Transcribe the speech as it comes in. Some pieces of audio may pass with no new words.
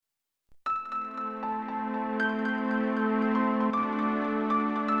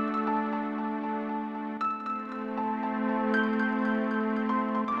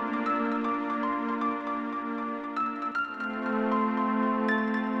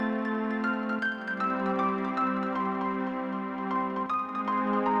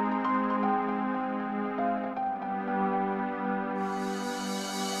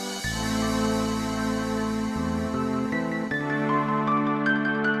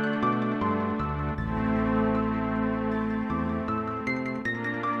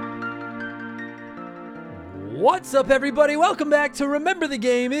What's up, everybody? Welcome back to Remember the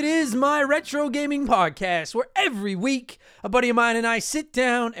Game. It is my retro gaming podcast where every week a buddy of mine and I sit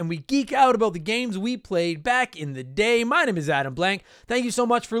down and we geek out about the games we played back in the day. My name is Adam Blank. Thank you so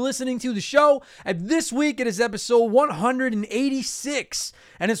much for listening to the show. And this week it is episode 186,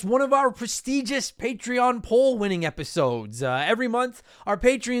 and it's one of our prestigious Patreon poll winning episodes. Every month, our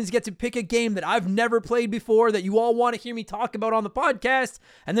Patreons get to pick a game that I've never played before that you all want to hear me talk about on the podcast,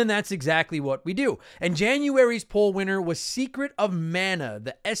 and then that's exactly what we do. And January's poll winner was Secret of Mana,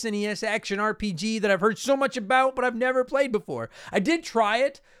 the SNES action RPG that I've heard so much about, but I've never played before. I did try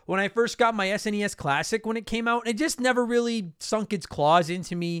it when I first got my SNES Classic when it came out, and it just never really sunk its claws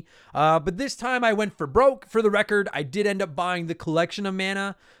into me. But this time I went for broke. For the record, I did end up buying the Collection of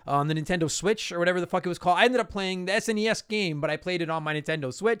Mana on the Nintendo Switch, or whatever the fuck it was called. I ended up playing the SNES game, but I played it on my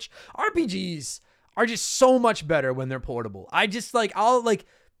Nintendo Switch. RPGs are just so much better when they're portable.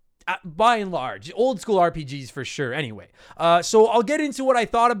 By and large, old school RPGs for sure. Anyway, so I'll get into what I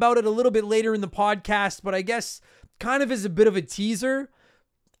thought about it a little bit later in the podcast, but I guess kind of as a bit of a teaser,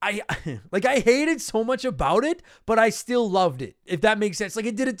 I hated so much about it, but I still loved it, if that makes sense. Like,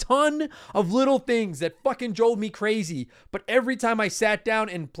 it did a ton of little things that fucking drove me crazy, but every time I sat down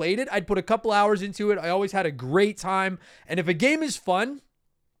and played it, I'd put a couple hours into it. I always had a great time, and if a game is fun,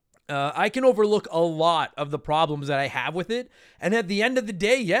 I can overlook a lot of the problems that I have with it. And at the end of the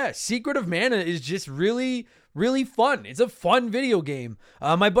day, yeah, Secret of Mana is just really, really fun. It's a fun video game.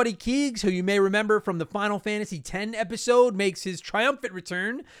 My buddy Keegs, who you may remember from the Final Fantasy X episode, makes his triumphant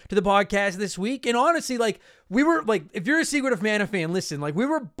return to the podcast this week. And honestly, if you're a Secret of Mana fan, listen, we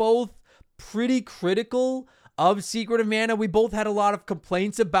were both pretty critical of Secret of Mana. We both had a lot of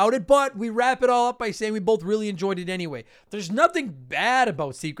complaints about it, but we wrap it all up by saying we both really enjoyed it anyway. There's nothing bad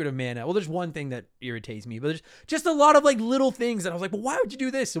about Secret of Mana. Well, there's one thing that irritates me, but there's just a lot of little things that I was like, well, why would you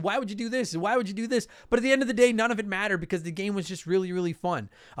do this? And why would you do this? And why would you do this? But at the end of the day, none of it mattered because the game was just really, really fun.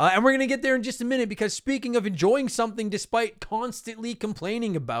 And we're going to get there in just a minute, because speaking of enjoying something despite constantly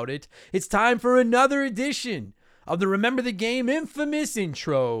complaining about it, it's time for another edition of the Remember the Game infamous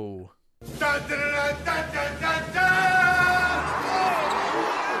intro. And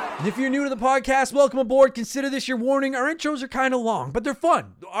if you're new to the podcast, welcome aboard. Consider this your warning. Our intros are kind of long, but they're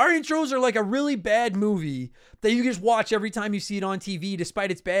fun. Our intros are like a really bad movie that you just watch every time you see it on TV, despite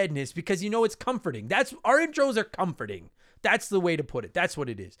its badness, because you know it's comforting. Our intros are comforting. That's the way to put it. That's what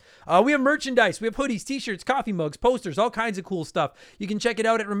it is. We have merchandise. We have hoodies, t-shirts, coffee mugs, posters, all kinds of cool stuff. You can check it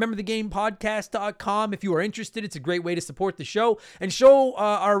out at rememberthegamepodcast.com. If you are interested, it's a great way to support the show and show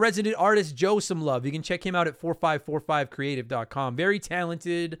our resident artist Joe some love. You can check him out at 4545creative.com. Very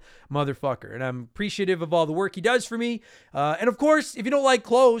talented motherfucker, and I'm appreciative of all the work he does for me. And of course, if you don't like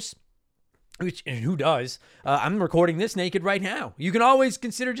clothes, and who does? I'm recording this naked right now. You can always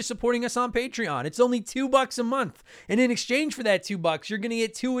consider just supporting us on Patreon. It's only $2 a month. And in exchange for that $2, you're going to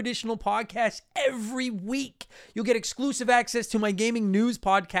get 2 additional podcasts every week. You'll get exclusive access to my gaming news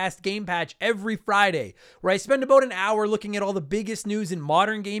podcast, Game Patch, every Friday, where I spend about an hour looking at all the biggest news in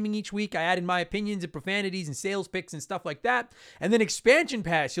modern gaming each week. I add in my opinions and profanities and sales picks and stuff like that. And then Expansion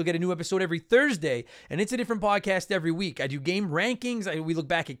Pass, you'll get a new episode every Thursday, and it's a different podcast every week. I do game rankings. We look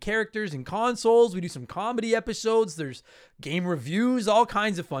back at characters and consoles. We do some comedy episodes. There's game reviews, all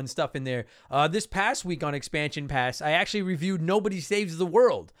kinds of fun stuff in there. This past week on Expansion Pass, I actually reviewed Nobody Saves the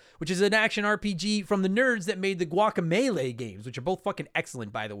World, which is an action RPG from the nerds that made the Guacamelee games, which are both fucking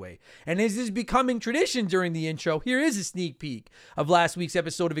excellent, by the way. And as is becoming tradition during the intro, here is a sneak peek of last week's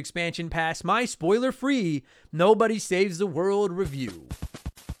episode of Expansion Pass, my spoiler-free Nobody Saves the World review.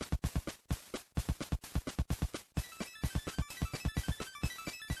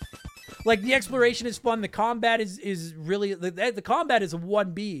 The exploration is fun. The combat is really, the combat is a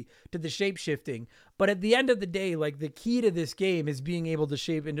 1B to the shape-shifting. But at the end of the day, the key to this game is being able to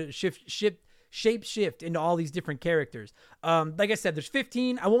shape shift into all these different characters. Like I said, there's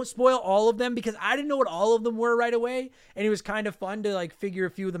 15. I won't spoil all of them because I didn't know what all of them were right away. And it was kind of fun to figure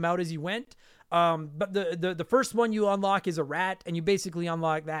a few of them out as you went. But the first one you unlock is a rat, and you basically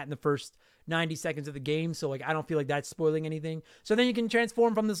unlock that in the first 90 seconds of the game, so I don't feel like that's spoiling anything. So then you can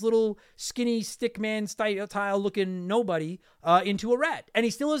transform from this little skinny stickman style looking nobody into a rat, and he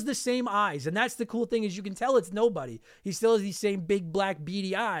still has the same eyes, and that's the cool thing, is you can tell it's nobody. He still has these same big black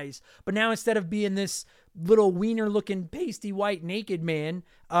beady eyes, but now instead of being this little wiener looking pasty white naked man,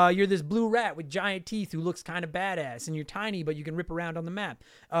 you're this blue rat with giant teeth who looks kind of badass, and you're tiny but you can rip around on the map.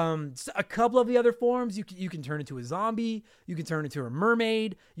 A couple of the other forms, you can turn into a zombie, you can turn into a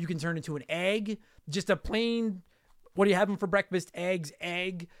mermaid, you can turn into an egg, just a plain What are you having for breakfast? Eggs,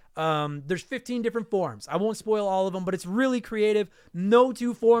 egg. There's 15 different forms. I won't spoil all of them, but it's really creative. No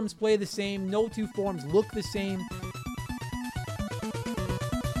two forms play the same. No two forms look the same.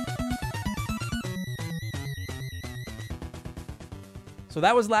 So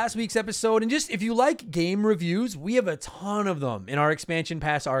that was last week's episode. And just if you like game reviews, we have a ton of them in our Expansion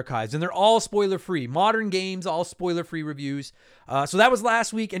Pass archives, and they're all spoiler-free. Modern games, all spoiler-free reviews. So that was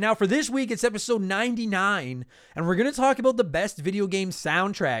last week. And now for this week, it's episode 99. And we're going to talk about the best video game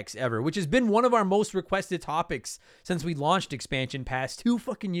soundtracks ever, which has been one of our most requested topics since we launched Expansion Pass 2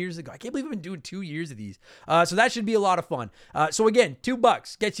 fucking years ago. I can't believe we've been doing 2 years of these. So that should be a lot of fun. So again,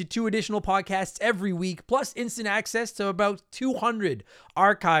 $2 gets you 2 additional podcasts every week, plus instant access to about 200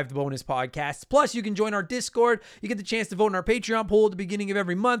 archived bonus podcasts. Plus, you can join our Discord. You get the chance to vote in our Patreon poll at the beginning of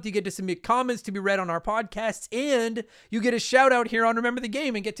every month. You get to submit comments to be read on our podcasts, and you get a shout out here on Remember the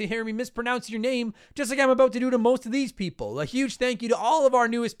Game and get to hear me mispronounce your name, just like I'm about to do to most of these people. A huge thank you to all of our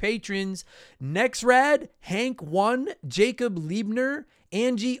newest patrons: Nexrad, Hank 1, Jacob Liebner,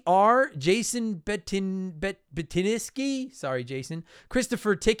 Angie R, Jason Betiniski, sorry Jason,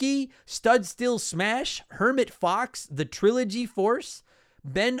 Christopher Ticky, Stud Still Smash, Hermit Fox, The Trilogy Force,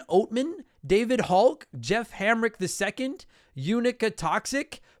 Ben Oatman, David Hulk, Jeff Hamrick II, Unica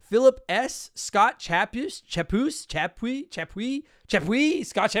Toxic, Philip S, Scott Scott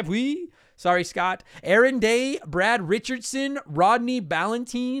Chapuis, sorry, Scott, Aaron Day, Brad Richardson, Rodney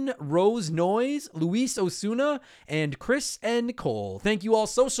Ballantine, Rose Noise, Luis Osuna, and Chris and Cole. Thank you all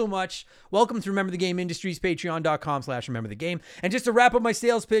so much. Welcome to Remember the Game Industries, patreon.com/rememberthegame. And just to wrap up my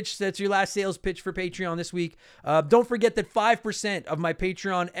sales pitch, that's your last sales pitch for Patreon this week. Don't forget that 5% of my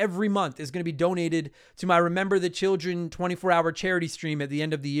Patreon every month is going to be donated to my Remember the Children 24-hour charity stream at the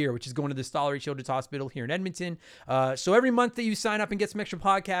end of the year, which is going to the Stollery Children's Hospital here in Edmonton. So every month that you sign up and get some extra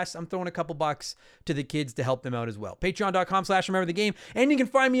podcasts, I'm throwing a couple bucks to the kids to help them out as well. Patreon.com/rememberthegame. And you can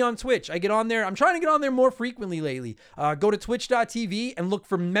find me on Twitch. I get on there. I'm trying to get on there more frequently lately. Go to twitch.tv and look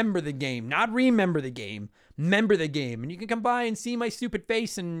for Member the Game, not Remember the Game. Member the Game. And you can come by and see my stupid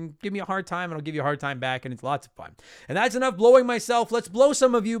face and give me a hard time, and I'll give you a hard time back, and it's lots of fun. And that's enough blowing myself. Let's blow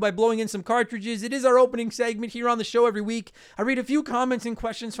some of you by blowing in some cartridges. It is our opening segment here on the show every week. I read a few comments and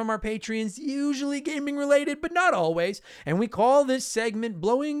questions from our Patreons, usually gaming related, but not always. And we call this segment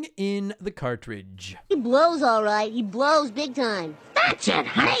Blowing in the Cartridge. He blows all right. He blows big time. That's it,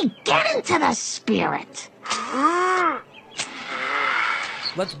 honey. Get into the spirit.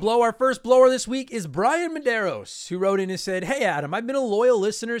 Let's blow. Our first blower this week is Brian Medeiros, who wrote in and said, "Hey, Adam, I've been a loyal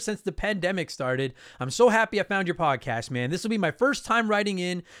listener since the pandemic started. I'm so happy I found your podcast, man. This will be my first time writing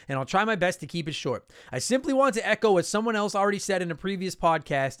in, and I'll try my best to keep it short. I simply want to echo what someone else already said in a previous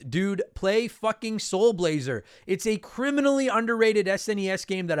podcast. Dude, play fucking Soul Blazer. It's a criminally underrated SNES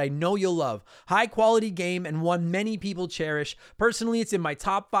game that I know you'll love. High quality game and one many people cherish. Personally, it's in my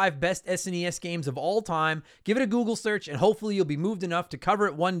top 5 best SNES games of all time. Give it a Google search, and hopefully you'll be moved enough to cover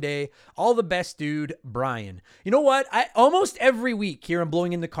it one day. All the best, dude, Brian." You know what? I almost every week here on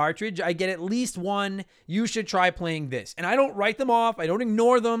Blowing in the Cartridge, I get at least one, "You should try playing this." And I don't write them off. I don't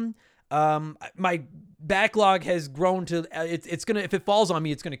ignore them. My backlog has grown to, it's gonna, if it falls on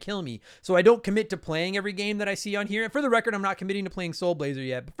me, it's gonna kill me. So I don't commit to playing every game that I see on here. And for the record, I'm not committing to playing Soul Blazer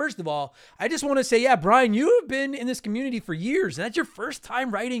yet. But first of all, I just want to say, yeah, Brian, you have been in this community for years, and that's your first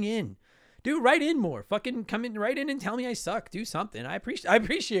time writing in. Dude, write in more. Fucking come in, write in and tell me I suck. Do something. I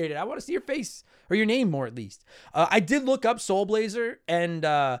appreciate it. I want to see your face, or your name more at least. I did look up Soul Blazer, and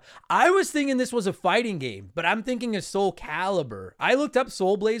I was thinking this was a fighting game, but I'm thinking of Soul Calibur. I looked up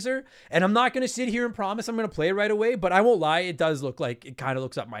Soul Blazer, and I'm not going to sit here and promise I'm going to play it right away, but I won't lie, it does look like, it kind of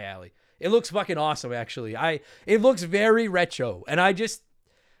looks up my alley. It looks fucking awesome, actually. It looks very retro, and I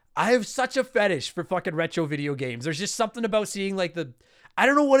have such a fetish for fucking retro video games. There's just something about seeing like I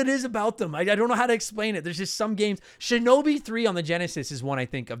don't know what it is about them. I don't know how to explain it. There's just some games. Shinobi 3 on the Genesis is one I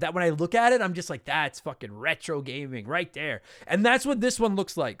think of. That when I look at it, I'm just like, that's fucking retro gaming right there. And that's what this one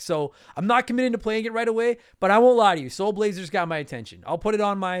looks like. So I'm not committing to playing it right away, but I won't lie to you. Soul Blazer's got my attention. I'll put it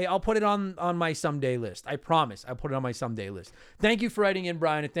on my someday list. I promise. I'll put it on my someday list. Thank you for writing in,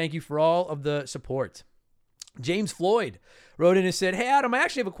 Brian, and thank you for all of the support. James Floyd wrote in and said, "Hey, Adam, I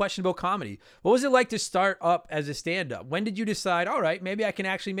actually have a question about comedy. What was it like to start up as a stand-up? When did you decide, all right, maybe I can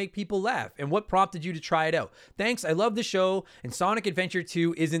actually make people laugh? And what prompted you to try it out? Thanks, I love the show, and Sonic Adventure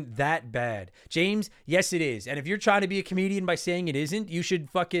 2 isn't that bad." James, yes, it is. And if you're trying to be a comedian by saying it isn't, you should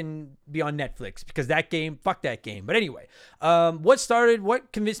fucking be on Netflix, because that game, fuck that game. But anyway,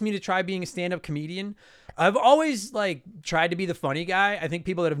 what convinced me to try being a stand-up comedian? I've always tried to be the funny guy. I think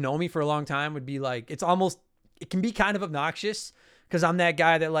people that have known me for a long time would be like, it can be kind of obnoxious because I'm that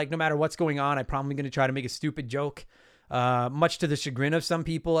guy that no matter what's going on, I'm probably going to try to make a stupid joke. much to the chagrin of some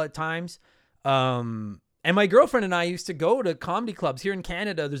people at times. And my girlfriend and I used to go to comedy clubs here in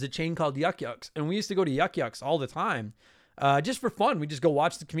Canada. There's a chain called Yuck Yucks, and we used to go to Yuck Yucks all the time, just for fun. We just go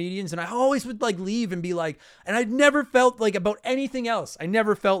watch the comedians, and I always would like leave and be like, and I never felt like about anything else. I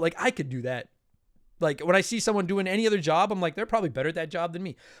never felt like I could do that. Like when I see someone doing any other job, I'm like, they're probably better at that job than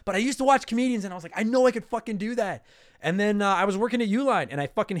me. But I used to watch comedians, and I was like, I know I could fucking do that. And then I was working at Uline, and I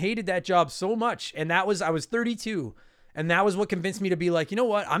fucking hated that job so much. And I was 32. And that was what convinced me to be like, you know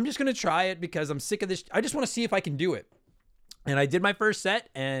what? I'm just going to try it because I'm sick of this. I just want to see if I can do it. And I did my first set,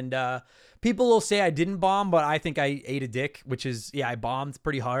 and people will say I didn't bomb, but I think I ate a dick, which is, yeah, I bombed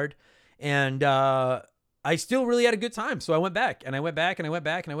pretty hard. And I still really had a good time. So I went back, and I went back, and I went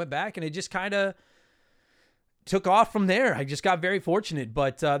back, and I went back, and it just kind of took off from there. I just got very fortunate.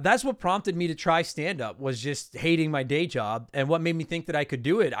 But that's what prompted me to try stand-up, was just hating my day job. And what made me think that I could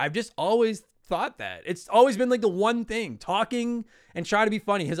do it. I've just always thought that. It's always been like the one thing. Talking and trying to be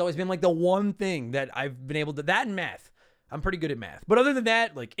funny has always been like the one thing that I've been able to. That and math. I'm pretty good at math. But other than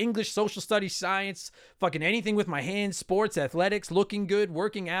that, like English, social studies, science, fucking anything with my hands, sports, athletics, looking good,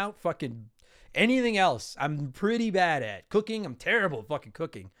 working out, fucking anything else, I'm pretty bad at. Cooking, I'm terrible at fucking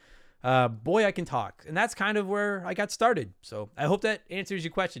cooking. Boy, I can talk. And that's kind of where I got started. So I hope that answers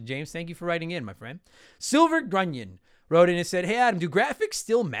your question, James. Thank you for writing in, my friend. Silver Grunion wrote in and said, hey, Adam, do graphics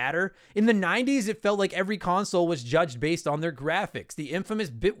still matter? In the 90s, it felt like every console was judged based on their graphics, the infamous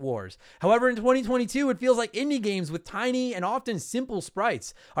bit wars. However, in 2022, it feels like indie games with tiny and often simple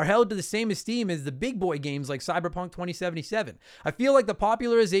sprites are held to the same esteem as the big boy games like Cyberpunk 2077. I feel like the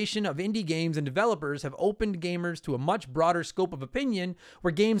popularization of indie games and developers have opened gamers to a much broader scope of opinion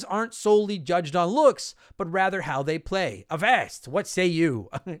where games aren't solely judged on looks, but rather how they play. Avast, what say you?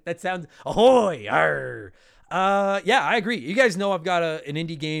 That sounds, ahoy, arr. Yeah, I agree. You guys know I've got an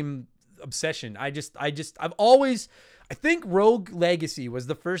indie game obsession. I think Rogue Legacy was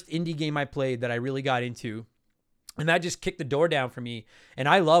the first indie game I played that I really got into. And that just kicked the door down for me. And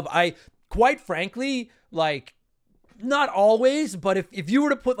I quite frankly, like, not always, but if you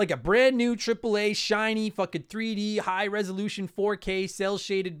were to put like a brand new AAA shiny fucking 3D high resolution 4K cell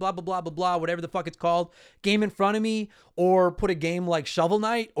shaded blah blah blah blah blah whatever the fuck it's called game in front of me, or put a game like Shovel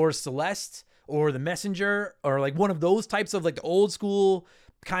Knight or Celeste or The Messenger, or like one of those types of like old school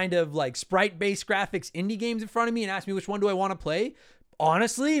kind of like sprite based graphics indie games in front of me, and ask me which one do I want to play,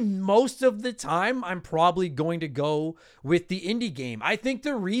 honestly, most of the time, I'm probably going to go with the indie game. I think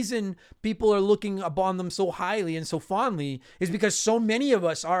the reason people are looking upon them so highly and so fondly is because so many of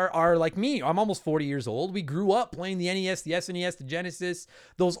us are like me. I'm almost 40 years old. We grew up playing the NES, the SNES, the Genesis,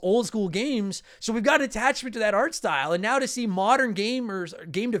 those old school games. So we've got an attachment to that art style. And now to see modern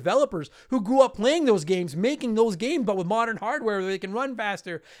gamers, game developers who grew up playing those games, making those games, but with modern hardware where they can run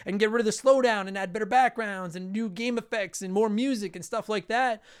faster and get rid of the slowdown and add better backgrounds and new game effects and more music and stuff like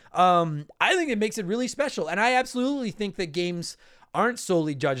that. I think it makes it really special. And I absolutely think that games aren't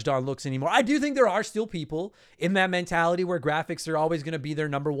solely judged on looks anymore. I do think there are still people in that mentality where graphics are always going to be their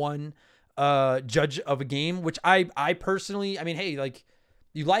number one judge of a game, which I personally, I mean, hey, like,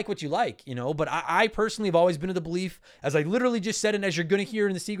 you like what you like, you know, but I personally have always been of the belief, as I literally just said, and as you're going to hear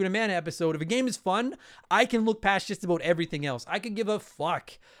in the Secret of Mana episode, if a game is fun, I can look past just about everything else. I could give a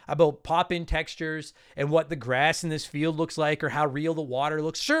fuck about pop-in textures and what the grass in this field looks like or how real the water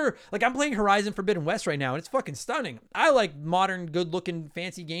looks. Sure, like I'm playing Horizon Forbidden West right now, and it's fucking stunning. I like modern, good-looking,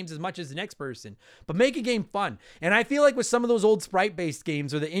 fancy games as much as the next person, but make a game fun. And I feel like with some of those old sprite-based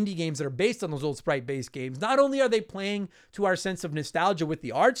games or the indie games that are based on those old sprite-based games, not only are they playing to our sense of nostalgia with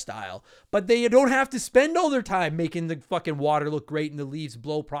the art style, but they don't have to spend all their time making the fucking water look great and the leaves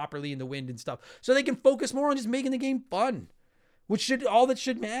blow properly in the wind and stuff. So they can focus more on just making the game fun, which should all that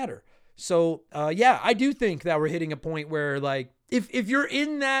should matter. So yeah, I do think that we're hitting a point where, like, if you're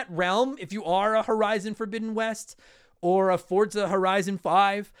in that realm, if you are a Horizon Forbidden West or a Forza Horizon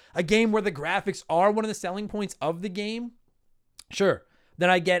 5, a game where the graphics are one of the selling points of the game, sure,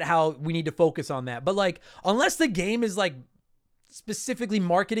 then I get how we need to focus on that. But like, unless the game is like specifically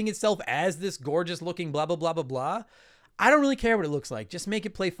marketing itself as this gorgeous looking blah, blah, blah, blah, blah, I don't really care what it looks like. Just make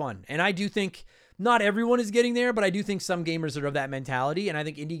it play fun. And I do think not everyone is getting there, but I do think some gamers are of that mentality. And I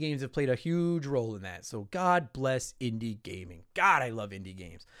think indie games have played a huge role in that. So God bless indie gaming. God, I love indie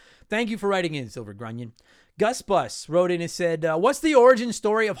games. Thank you for writing in, Silver Grunion. Gus Bus wrote in and said, what's the origin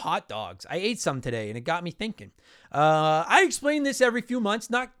story of hot dogs? I ate some today and it got me thinking. I explain this every few months,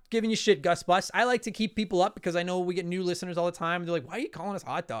 not giving you shit, Gus Bus. I like to keep people up because I know we get new listeners all the time. They're like, why are you calling us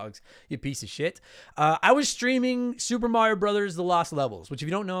hot dogs, you piece of shit? I was streaming Super Mario Brothers The Lost Levels, which if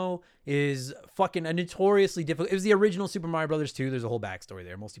you don't know is fucking a notoriously difficult. It was the original Super Mario Brothers 2. There's a whole backstory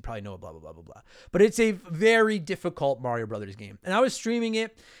there. Most of you probably know it, blah, blah, blah, blah, blah. But it's a very difficult Mario Brothers game. And I was streaming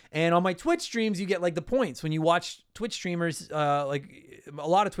it, and on my Twitch streams, you get like the points. When you watch Twitch streamers, like a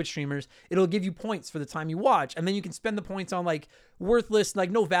lot of Twitch streamers, it'll give you points for the time you watch. And then you can spend the points on like worthless,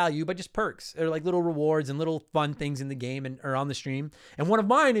 like no value, but just perks or like little rewards and little fun things in the game and or on the stream. And one of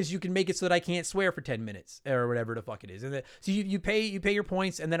mine is you can make it so that I can't swear for 10 minutes or whatever the fuck it is. And so you pay your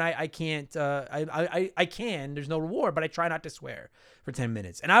points, and then I can't, I can, there's no reward, but I try not to swear for 10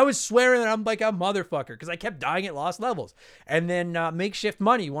 minutes. And I was swearing that I'm like a motherfucker because I kept dying at Lost Levels. And then Makeshift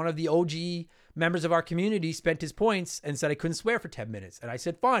Money, one of the OG members of our community, spent his points and said I couldn't swear for 10 minutes. And I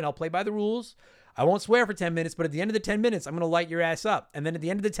said, fine, I'll play by the rules. I won't swear for 10 minutes, but at the end of the 10 minutes, I'm going to light your ass up. And then at the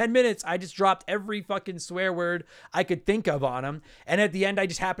end of the 10 minutes, I just dropped every fucking swear word I could think of on him. And at the end, I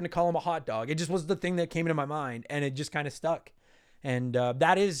just happened to call him a hot dog. It just was the thing that came into my mind, and it just kind of stuck. And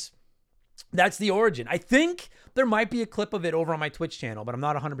that's the origin. I think there might be a clip of it over on my Twitch channel, but I'm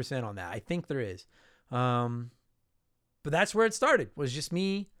not 100% on that. I think there is. But that's where it started, was just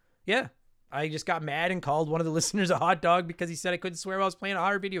me. Yeah. I just got mad and called one of the listeners a hot dog because he said I couldn't swear while I was playing a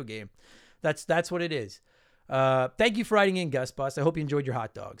horror video game. That's what it is. Thank you for writing in, Gus Bus. I hope you enjoyed your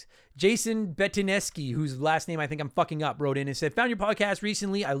hot dogs. Jason Betineski, whose last name I think I'm fucking up, wrote in and said, found your podcast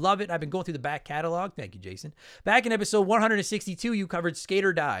recently. I love it. I've been going through the back catalog. Thank you, Jason. Back in episode 162, you covered Skate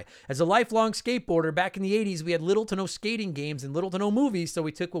or Die. As a lifelong skateboarder, back in the 80s, we had little to no skating games and little to no movies, so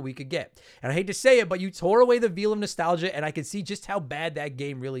we took what we could get. And I hate to say it, but you tore away the veil of nostalgia, and I can see just how bad that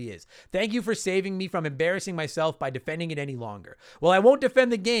game really is. Thank you for saving me from embarrassing myself by defending it any longer. Well, I won't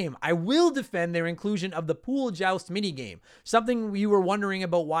defend the game. I will defend their inclusion of the pool joust minigame, something you were wondering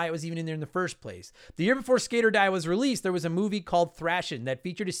about why it was even in there in the first place. The year before Skate or Die was released, there was a movie called Thrashin' that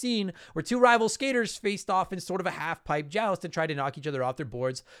featured a scene where two rival skaters faced off in sort of a half-pipe joust and tried to knock each other off their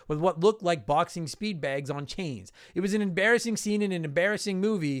boards with what looked like boxing speed bags on chains. It was an embarrassing scene in an embarrassing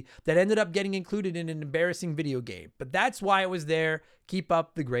movie that ended up getting included in an embarrassing video game. But that's why it was there. Keep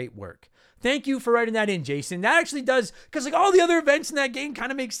up the great work. Thank you for writing that in, Jason. That actually does, because like all the other events in that game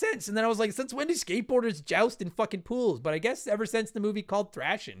kind of make sense. And then I was like, since when do skateboarders joust in fucking pools? But I guess ever since the movie called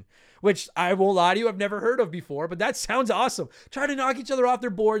Thrashin', which I won't lie to you, I've never heard of before, but that sounds awesome. Try to knock each other off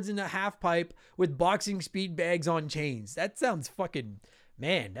their boards in a half pipe with boxing speed bags on chains. That sounds fucking,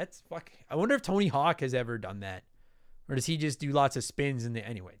 man, that's fucking, I wonder if Tony Hawk has ever done that. Or does he just do lots of spins in the,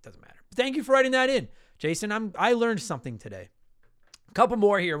 anyway, it doesn't matter. Thank you for writing that in, Jason. I learned something today. Couple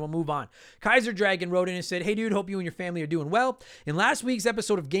more here, we'll move on. Kaiser Dragon wrote in and said, hey dude, hope you and your family are doing well. In last week's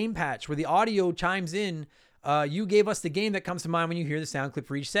episode of Game Patch, where the audio chimes in, you gave us the game that comes to mind when you hear the sound clip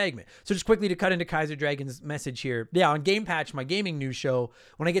for each segment. So just quickly to cut into Kaiser Dragon's message here. Yeah, on Game Patch, my gaming news show,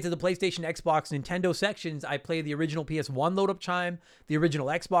 when I get to the PlayStation, Xbox, Nintendo sections, I play the original PS1 load-up chime, the original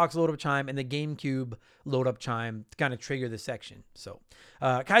Xbox load-up chime, and the GameCube load-up chime to kind of trigger the section. So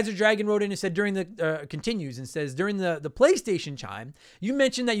Kaiser Dragon wrote in and said continues and says, during the PlayStation chime, you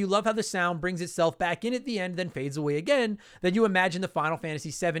mentioned that you love how the sound brings itself back in at the end, then fades away again. Then you imagine the Final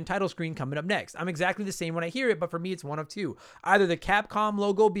Fantasy VII title screen coming up next. I'm exactly the same when I hear it, but for me, it's one of two. Either the Capcom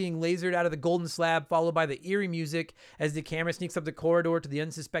logo being lasered out of the golden slab, followed by the eerie music as the camera sneaks up the corridor to the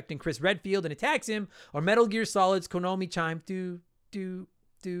unsuspecting Chris Redfield and attacks him, or Metal Gear Solid's Konami chime, do, do,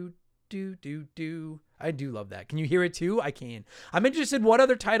 do, do, do, do. I do love that. Can you hear it too? I can. I'm interested what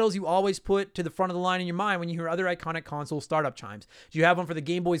other titles you always put to the front of the line in your mind when you hear other iconic console startup chimes. Do you have one for the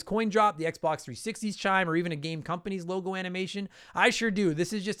Game Boy's coin drop, the Xbox 360's chime, or even a game company's logo animation? I sure do.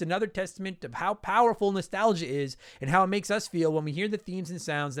 This is just another testament of how powerful nostalgia is and how it makes us feel when we hear the themes and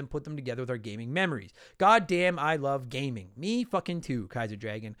sounds and put them together with our gaming memories. God damn, I love gaming. Me fucking too, Kaiser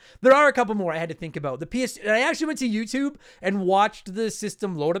Dragon. There are a couple more I had to think about. The PS, I actually went to YouTube and watched the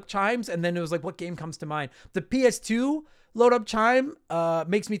system load up chimes, and then it was like, what game comes to mind? The PS2 load up chime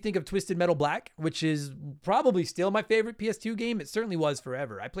makes me think of Twisted Metal Black, which is probably still my favorite PS2 game. It certainly was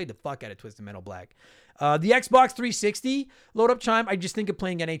forever. I played the fuck out of Twisted Metal Black. The Xbox 360 load up chime, I just think of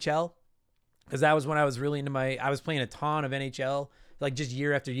playing NHL, because that was when I was really into I was playing a ton of NHL, like just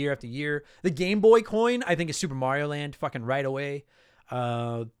year after year after year. The Game Boy coin, I think, is Super Mario Land, fucking right away.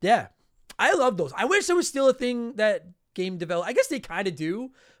 Yeah, I love those. I wish there was still a thing that game develop. I guess they kind of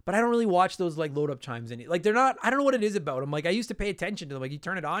do, but I don't really watch those like load up chimes. Like they're not, I don't know what it is about them. Like I used to pay attention to them. Like you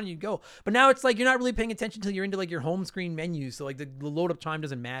turn it on and you go, but now it's like you're not really paying attention until you're into like your home screen menu. So like the load up chime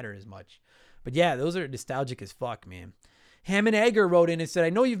doesn't matter as much. But yeah, those are nostalgic as fuck, man. Hammond Egger wrote in and said, I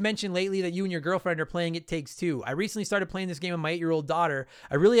know you've mentioned lately that you and your girlfriend are playing It Takes Two. I recently started playing this game with my 8-year-old daughter.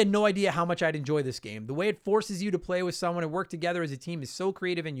 I really had no idea how much I'd enjoy this game. The way it forces you to play with someone and work together as a team is so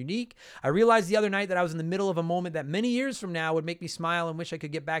creative and unique. I realized the other night that I was in the middle of a moment that many years from now would make me smile and wish I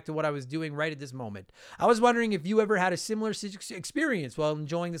could get back to what I was doing right at this moment. I was wondering if you ever had a similar experience while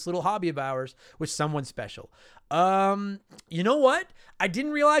enjoying this little hobby of ours with someone special. You know what? I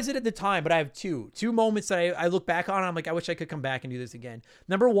didn't realize it at the time, but I have two moments that I look back on. And I'm like, I wish I could come back and do this again.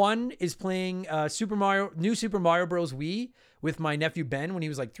 Number one is playing New Super Mario Bros. Wii with my nephew Ben when he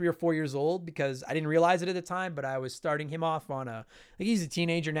was like 3 or 4 years old, because I didn't realize it at the time, but I was starting him off on like he's a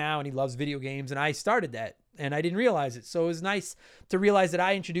teenager now and he loves video games, and I started that and I didn't realize it. So it was nice to realize that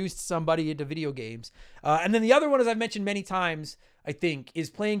I introduced somebody into video games. And then the other one, as I've mentioned many times, I think, is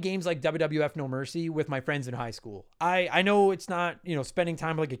playing games like WWF No Mercy with my friends in high school. I know it's not, spending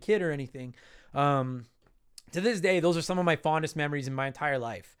time like a kid or anything. To this day, those are some of my fondest memories in my entire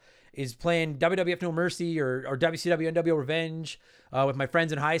life, is playing WWF No Mercy or WCW NWO Revenge with my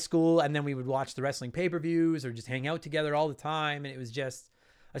friends in high school. And then we would watch the wrestling pay-per-views or just hang out together all the time. And it was just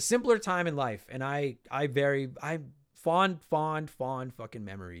a simpler time in life. And I fond fucking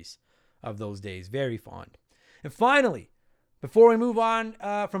memories of those days. Very fond. And finally, before we move on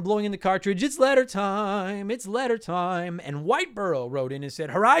from blowing in the cartridge, it's letter time. And Whiteboro wrote in and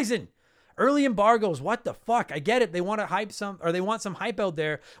said, Horizon, early embargoes, what the fuck? I get it. They want some hype out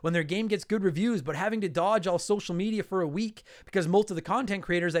there when their game gets good reviews, but having to dodge all social media for a week because most of the content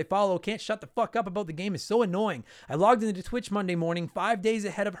creators I follow can't shut the fuck up about the game is so annoying. I logged into Twitch Monday morning, 5 days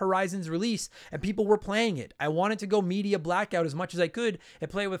ahead of Horizon's release, and people were playing it. I wanted to go media blackout as much as I could and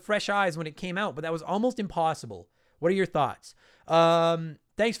play it with fresh eyes when it came out, but that was almost impossible. What are your thoughts?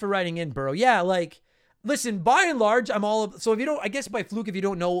 Thanks for writing in, Burrow. Yeah, listen, by and large, so if you don't, I guess by fluke, if you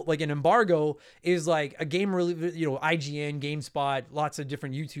don't know, like an embargo is like a game really, IGN, GameSpot, lots of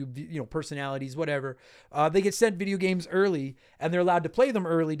different YouTube, personalities, whatever. They get sent video games early and they're allowed to play them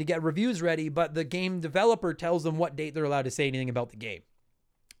early to get reviews ready, but the game developer tells them what date they're allowed to say anything about the game.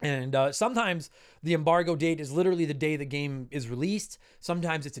 And sometimes the embargo date is literally the day the game is released.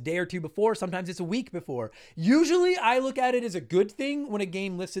 Sometimes it's a day or two before. Sometimes it's a week before. Usually I look at it as a good thing when a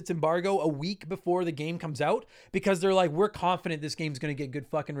game lifts its embargo a week before the game comes out, because they're like, we're confident this game's going to get good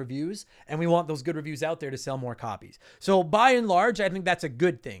fucking reviews and we want those good reviews out there to sell more copies. So by and large, I think that's a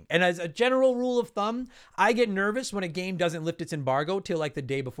good thing. And as a general rule of thumb, I get nervous when a game doesn't lift its embargo till like the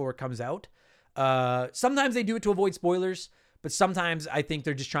day before it comes out. Sometimes they do it to avoid spoilers, but sometimes I think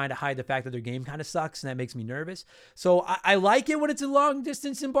they're just trying to hide the fact that their game kind of sucks, and that makes me nervous. So I like it when it's a long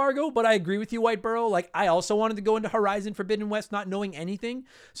distance embargo, but I agree with you, Whiteboro. Like, I also wanted to go into Horizon Forbidden West not knowing anything.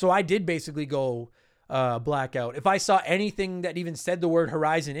 So I did basically go blackout. If I saw anything that even said the word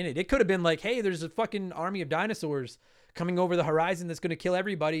Horizon in it, it could have been like, hey, there's a fucking army of dinosaurs coming over the horizon that's going to kill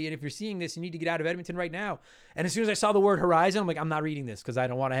everybody. And if you're seeing this, you need to get out of Edmonton right now. And as soon as I saw the word Horizon, I'm like, I'm not reading this because I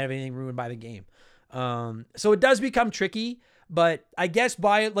don't want to have anything ruined by the game. So it does become tricky. But I guess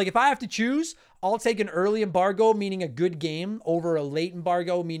if I have to choose, I'll take an early embargo, meaning a good game, over a late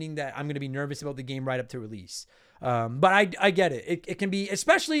embargo, meaning that I'm going to be nervous about the game right up to release. But I get it. It can be,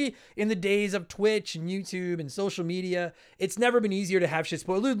 especially in the days of Twitch and YouTube and social media, it's never been easier to have shit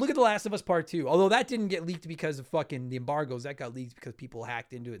spoiled. Look at The Last of Us Part 2. Although that didn't get leaked because of fucking the embargoes. That got leaked because people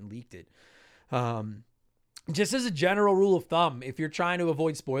hacked into it and leaked it. Just as a general rule of thumb, if you're trying to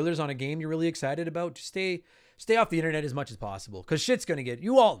avoid spoilers on a game you're really excited about, just stay off the internet as much as possible, because shit's gonna get,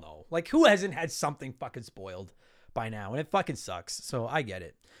 you all know, like, who hasn't had something fucking spoiled by now, and it fucking sucks. So I get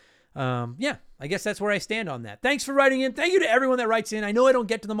it. Yeah, I guess that's where I stand on that. Thanks for writing in. Thank you to everyone that writes in. I know I don't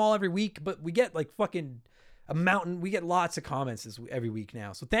get to them all every week, but we get like fucking we get lots of comments every week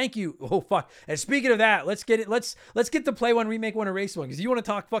now. So thank you. Oh fuck. And speaking of that, let's get the Play One, Remake One, Erase One, because you want to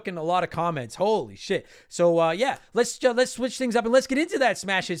talk fucking a lot of comments. Holy shit. So yeah, let's switch things up and let's get into that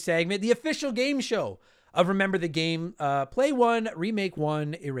Smash Hit segment, the official game show of Remember the Game. Play One, Remake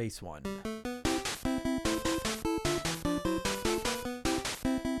One, Erase One.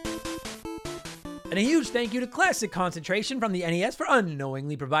 And a huge thank you to Classic Concentration from the NES for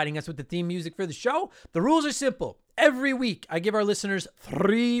unknowingly providing us with the theme music for the show. The rules are simple. Every week, I give our listeners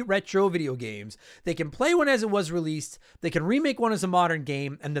 3 retro video games. They can play one as it was released, they can remake one as a modern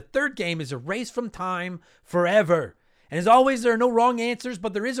game, and the third game is erased from time forever. And as always, there are no wrong answers,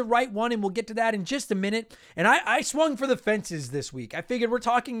 but there is a right one, and we'll get to that in just a minute. And I swung for the fences this week. I figured we're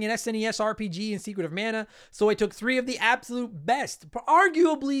talking an SNES RPG and Secret of Mana, so I took 3 of the absolute best,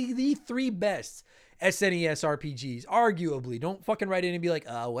 arguably the 3 best SNES RPGs. Arguably. Don't fucking write in and be like,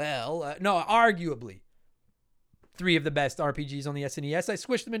 no, arguably. 3 of the best RPGs on the SNES. I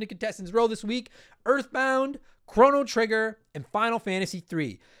squished them into Contestants Row this week. Earthbound, Chrono Trigger, and Final Fantasy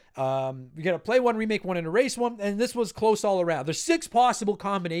III. We got to play one, remake one, and erase one, and this was close all around. There's 6 possible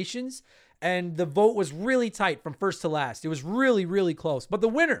combinations, and the vote was really tight from first to last. It was really, really close. But the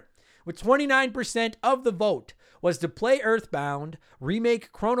winner, with 29% of the vote, was to play Earthbound,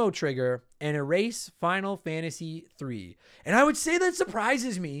 remake Chrono Trigger, and erase Final Fantasy III. And I would say that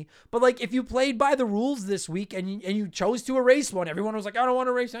surprises me, but like if you played by the rules this week and you chose to erase one, everyone was like, I don't want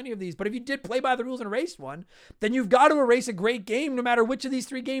to erase any of these. But if you did play by the rules and erase one, then you've got to erase a great game no matter which of these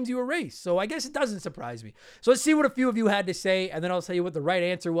 3 games you erase. So I guess it doesn't surprise me. So let's see what a few of you had to say, and then I'll tell you what the right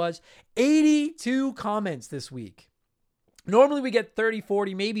answer was. 82 comments this week. Normally we get 30,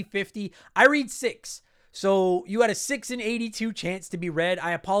 40, maybe 50. I read 6. So you had a 6 in 82 chance to be read.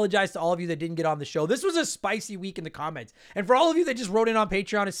 I apologize to all of you that didn't get on the show. This was a spicy week in the comments. And for all of you that just wrote in on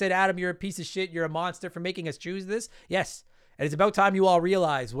Patreon and said, Adam, you're a piece of shit. You're a monster for making us choose this. Yes. And it's about time you all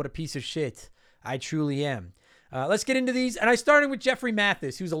realize what a piece of shit I truly am. Let's get into these. And I started with Jeffrey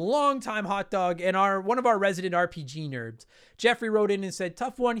Mathis, who's a longtime hot dog and one of our resident RPG nerds. Jeffrey wrote in and said,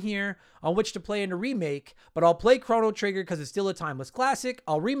 tough one here on which to play in a remake, but I'll play Chrono Trigger because it's still a timeless classic.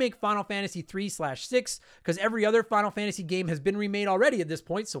 I'll remake Final Fantasy 3/6 because every other Final Fantasy game has been remade already at this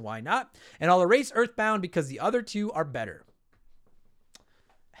point, so why not? And I'll erase Earthbound because the other 2 are better.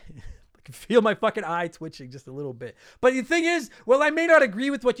 I can feel my fucking eye twitching just a little bit. But the thing is, well, I may not agree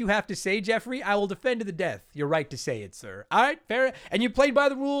with what you have to say, Jeffrey. I will defend to the death your right to say it, sir. All right, fair. And you played by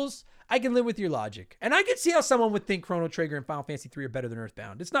the rules. I can live with your logic. And I can see how someone would think Chrono Trigger and Final Fantasy 3 are better than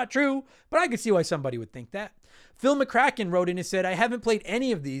Earthbound. It's not true, but I can see why somebody would think that. Phil McCracken wrote in and said, I haven't played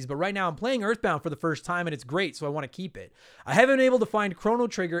any of these, but right now I'm playing Earthbound for the first time and it's great, so I want to keep it. I haven't been able to find Chrono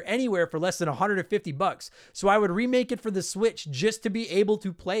Trigger anywhere for less than $150, so I would remake it for the Switch just to be able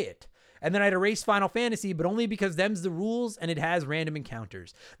to play it. And then I'd erase Final Fantasy, but only because them's the rules and it has random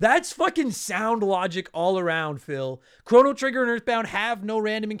encounters. That's fucking sound logic all around, Phil. Chrono Trigger and Earthbound have no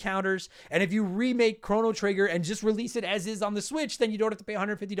random encounters. And if you remake Chrono Trigger and just release it as is on the Switch, then you don't have to pay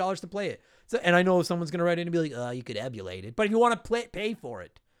 $150 to play it. So, and I know someone's going to write in and be like, you could emulate it. But if you want to pay for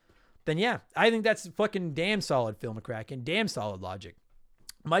it, then yeah, I think that's fucking damn solid, Phil McCracken. Damn solid logic.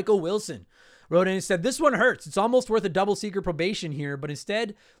 Michael Wilson wrote in and said, this one hurts. It's almost worth a double secret probation here, but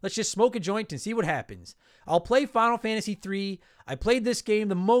instead, let's just smoke a joint and see what happens. I'll play Final Fantasy III. I played this game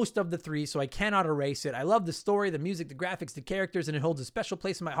the most of the 3, so I cannot erase it. I love the story, the music, the graphics, the characters, and it holds a special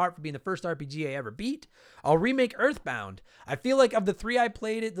place in my heart for being the first RPG I ever beat. I'll remake Earthbound. I feel like of the 3 I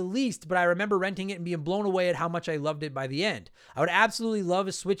played it the least, but I remember renting it and being blown away at how much I loved it by the end. I would absolutely love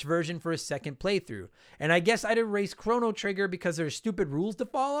a Switch version for a second playthrough. And I guess I'd erase Chrono Trigger because there's stupid rules to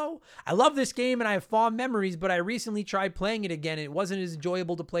follow. I love this game and I have fond memories, but I recently tried playing it again and it wasn't as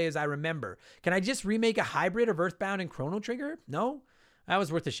enjoyable to play as I remember. Can I just remake a hybrid of Earthbound and Chrono Trigger? No? That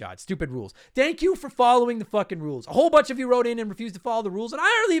was worth a shot. Stupid rules. Thank you for following the fucking rules. A whole bunch of you wrote in and refused to follow the rules, and I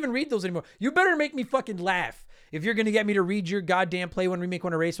hardly even read those anymore. You better make me fucking laugh if you're going to get me to read your goddamn play one, remake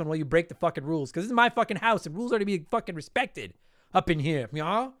one, erase one while you break the fucking rules, because this is my fucking house, and rules are to be fucking respected up in here.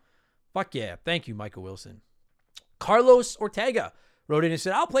 Y'all? Fuck yeah. Thank you, Michael Wilson. Carlos Ortega wrote in and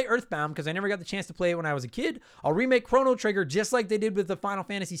said, I'll play Earthbound because I never got the chance to play it when I was a kid. I'll remake Chrono Trigger just like they did with the Final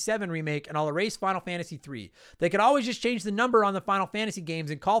Fantasy VII remake, and I'll erase Final Fantasy III. They could always just change the number on the Final Fantasy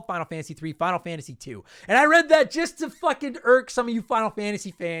games and call Final Fantasy III Final Fantasy II. And I read that just to fucking irk some of you Final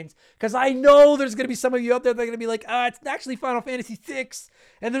Fantasy fans, because I know there's going to be some of you out there that are going to be like, it's actually Final Fantasy VI,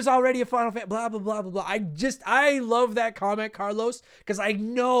 and there's already a Final Fantasy, blah, blah, blah, blah, blah. I love that comment, Carlos, because I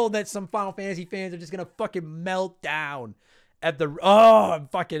know that some Final Fantasy fans are just going to fucking melt down at the,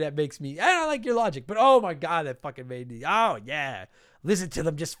 that makes me, I don't like your logic, but oh my God, that fucking made me, oh yeah. Listen to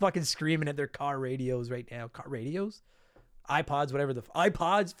them just fucking screaming at their car radios right now. Car radios? iPods, whatever the,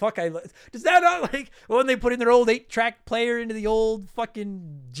 iPods? Fuck, does that not like, when they put in their old 8-track player into the old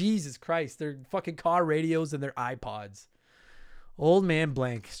fucking, Jesus Christ, their fucking car radios and their iPods. Old man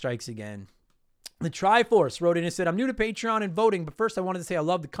blank strikes again. The Triforce wrote in and said, I'm new to Patreon and voting, but first I wanted to say I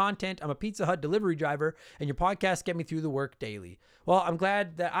love the content. I'm a Pizza Hut delivery driver, and your podcast get me through the work daily. Well, I'm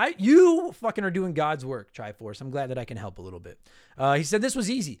glad that you fucking are doing God's work, Triforce. I'm glad that I can help a little bit. He said, this was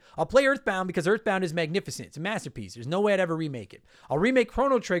easy. I'll play Earthbound because Earthbound is magnificent. It's a masterpiece. There's no way I'd ever remake it. I'll remake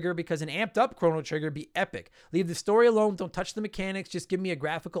Chrono Trigger because an amped up Chrono Trigger would be epic. Leave the story alone. Don't touch the mechanics. Just give me a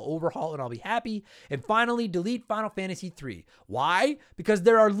graphical overhaul and I'll be happy. And finally, delete Final Fantasy III. Why? Because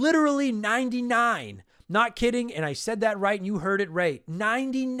there are literally 99. Not kidding, and I said that right, and you heard it right.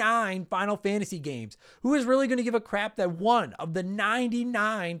 99 Final Fantasy games. Who is really going to give a crap that one of the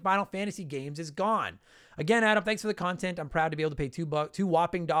 99 Final Fantasy games is gone? Again, Adam, thanks for the content. I'm proud to be able to pay $2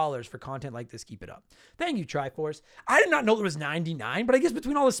 whopping dollars for content like this. Keep it up. Thank you, Triforce. I did not know there was 99, but I guess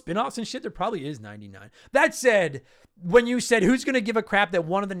between all the spinoffs and shit, there probably is 99. That said, when you said who's going to give a crap that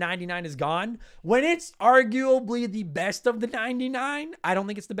one of the 99 is gone, when it's arguably the best of the 99, I don't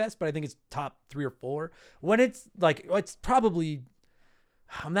think it's the best, but I think it's top 3 or 4. When it's like, it's probably,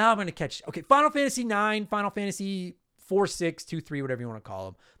 now I'm going to catch, okay, Final Fantasy 9, Final Fantasy 4, 6, 2, 3, whatever you want to call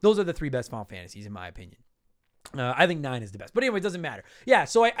them. Those are the 3 best Final Fantasies in my opinion. I think 9 is the best. But anyway, it doesn't matter. Yeah,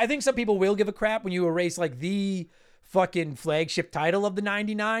 so I think some people will give a crap when you erase like the fucking flagship title of the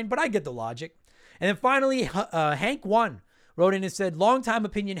 99, but I get the logic. And then finally, Hank1 wrote in and said, long time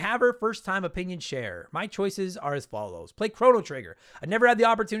opinion haver, first time opinion share. My choices are as follows. Play Chrono Trigger. I never had the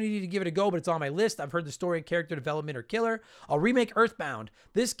opportunity to give it a go, but it's on my list. I've heard the story and character development are killer. I'll remake Earthbound.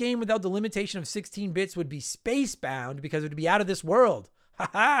 This game without the limitation of 16 bits would be Spacebound because it would be out of this world. Ha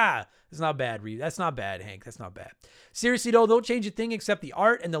ha! That's not bad, Reed. That's not bad, Hank. That's not bad. Seriously, though, don't change a thing except the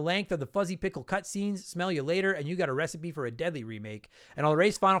art and the length of the fuzzy pickle cutscenes. Smell you later, and you got a recipe for a deadly remake. And I'll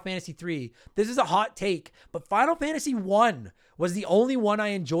erase Final Fantasy III. This is a hot take, but Final Fantasy I was the only one I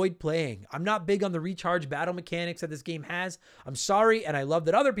enjoyed playing. I'm not big on the recharge battle mechanics that this game has. I'm sorry, and I love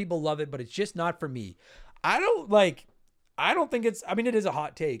that other people love it, but it's just not for me. I don't think it's, I mean, it is a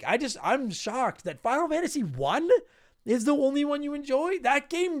hot take. I'm shocked that Final Fantasy I is the only one you enjoy. That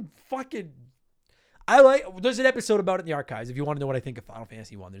game fucking, there's an episode about it in the archives. If you want to know what I think of Final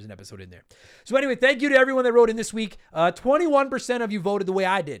Fantasy I, there's an episode in there. So anyway, thank you to everyone that wrote in this week. 21% of you voted the way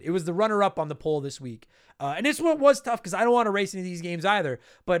I did. It was the runner-up on the poll this week. And this one was tough because I don't want to race any of these games either.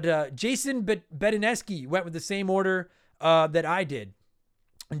 But Jason Bedineski went with the same order that I did.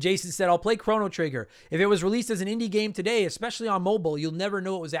 And Jason said, I'll play Chrono Trigger. If it was released as an indie game today, especially on mobile, you'll never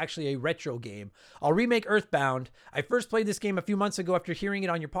know it was actually a retro game. I'll remake Earthbound. I first played this game a few months ago after hearing it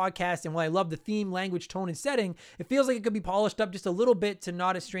on your podcast, and while I love the theme, language, tone, and setting, it feels like it could be polished up just a little bit to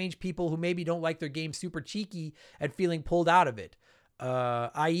not estrange people who maybe don't like their game super cheeky and feeling pulled out of it.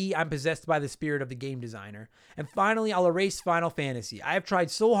 I.e., I'm possessed by the spirit of the game designer. And finally, I'll erase Final Fantasy. I have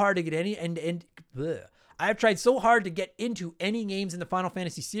tried so hard to get into any games in the Final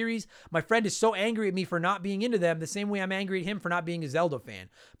Fantasy series. My friend is so angry at me for not being into them, the same way I'm angry at him for not being a Zelda fan.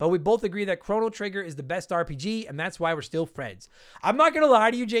 But we both agree that Chrono Trigger is the best RPG, and that's why we're still friends. I'm not going to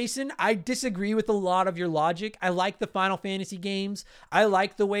lie to you, Jason. I disagree with a lot of your logic. I like the Final Fantasy games. I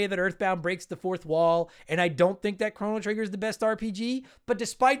like the way that Earthbound breaks the fourth wall, and I don't think that Chrono Trigger is the best RPG. But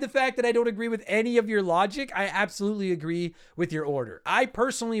despite the fact that I don't agree with any of your logic, I absolutely agree with your order. I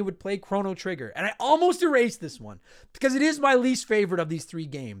personally would play Chrono Trigger, and I almost erase this one because it is my least favorite of these 3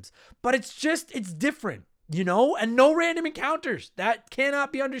 games, but it's different, you know, and no random encounters. That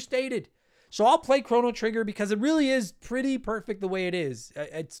cannot be understated. So I'll play Chrono Trigger because it really is pretty perfect the way it is.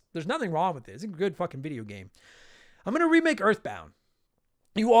 There's nothing wrong with it. It's a good fucking video game. I'm going to remake Earthbound.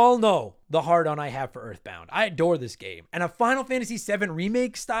 You all know the hard-on I have for Earthbound. I adore this game, and a Final Fantasy VII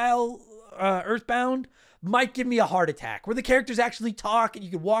remake style Earthbound might give me a heart attack where the characters actually talk and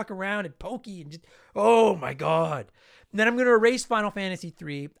you can walk around and pokey and just, oh my God. And then I'm going to erase Final Fantasy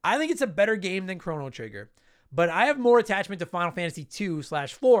III. I think it's a better game than Chrono Trigger, but I have more attachment to Final Fantasy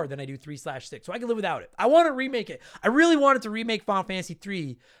 2/4 than I do 3/6. So I can live without it. I want to remake it. I really wanted to remake Final Fantasy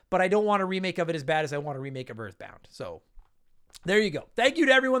 3, but I don't want a remake of it as bad as I want a remake of Earthbound. So there you go. Thank you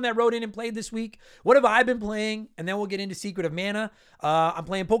to everyone that wrote in and played this week. What have I been playing? And then we'll get into Secret of Mana. I'm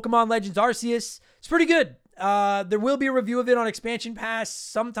playing Pokemon Legends Arceus. It's pretty good. There will be a review of it on Expansion Pass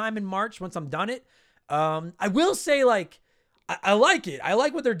sometime in March once I'm done it. I will say, I like it. I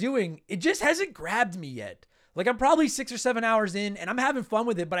like what they're doing. It just hasn't grabbed me yet. Like, I'm probably 6 or 7 hours in, and I'm having fun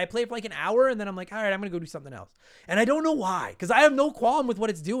with it, but I play for like an hour, and then I'm like, all right, I'm going to go do something else. And I don't know why, because I have no qualm with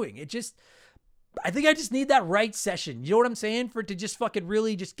what it's doing. I think I just need that right session. You know what I'm saying? For it to just fucking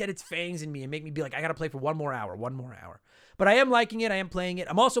really just get its fangs in me and make me be like, I got to play for one more hour. But I am liking it. I am playing it.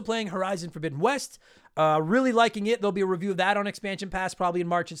 I'm also playing Horizon Forbidden West. Really liking it. There'll be a review of that on Expansion Pass probably in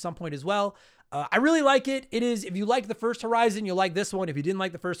March at some point as well. I really like it. It is, if you like the first Horizon, you'll like this one. If you didn't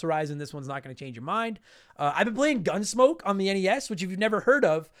like the first Horizon, this one's not going to change your mind. I've been playing Gunsmoke on the NES, which if you've never heard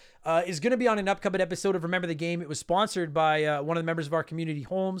of, is going to be on an upcoming episode of Remember the Game. It was sponsored by one of the members of our community,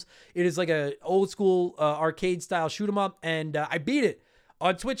 Holmes. It is like a old school arcade style shoot 'em up, and I beat it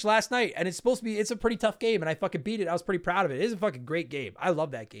on Twitch last night, and it's a pretty tough game, and I fucking beat it. I was pretty proud of it. It is a fucking great game. I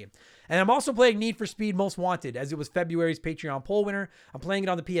love that game. And I'm also playing Need for Speed Most Wanted, as it was February's Patreon poll winner. I'm playing it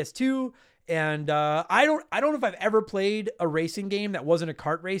on the PS2, and I don't know if I've ever played a racing game that wasn't a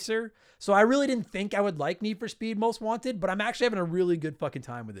kart racer, so I really didn't think I would like Need for Speed Most Wanted, but I'm actually having a really good fucking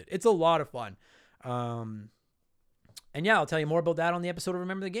time with it. It's a lot of fun. And yeah, I'll tell you more about that on the episode of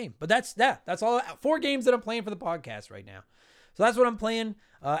Remember the Game. But that's all. 4 games that I'm playing for the podcast right now. So that's what I'm playing.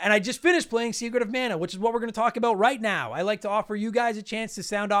 And I just finished playing Secret of Mana, which is what we're going to talk about right now. I like to offer you guys a chance to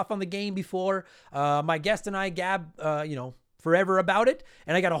sound off on the game before my guest and I gab, forever about it.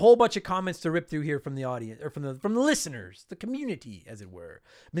 And I got a whole bunch of comments to rip through here from the audience, or from the listeners, the community, as it were.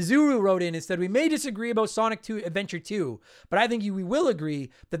 Mizuru wrote in and said, we may disagree about Sonic 2 Adventure 2, but I think we will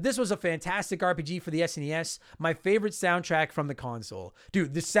agree that this was a fantastic RPG for the SNES, my favorite soundtrack from the console.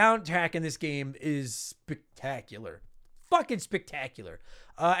 Dude, the soundtrack in this game is spectacular. Fucking spectacular.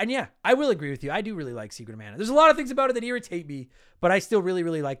 And yeah, I will agree with you. I do really like Secret of Mana. There's a lot of things about it that irritate me, but I still really,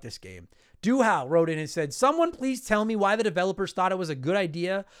 really like this game. Duhao wrote in and said, someone please tell me why the developers thought it was a good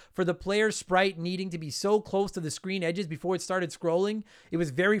idea for the player's sprite needing to be so close to the screen edges before it started scrolling. It was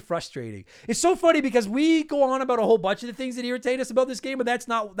very frustrating. It's so funny because we go on about a whole bunch of the things that irritate us about this game, but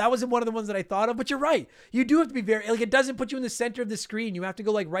that wasn't one of the ones that I thought of. But you're right. You do have to be it doesn't put you in the center of the screen. You have to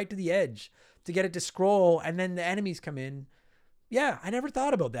go like right to the edge to get it to scroll, and then the enemies come in. Yeah, I never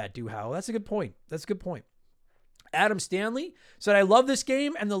thought about that, Duhao. That's a good point. Adam Stanley said, I love this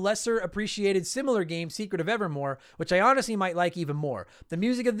game and the lesser appreciated similar game, Secret of Evermore, which I honestly might like even more. The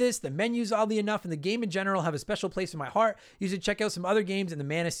music of this, the menus, oddly enough, and the game in general have a special place in my heart. You should check out some other games in the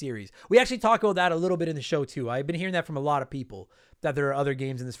Mana series. We actually talk about that a little bit in the show too. I've been hearing that from a lot of people, that there are other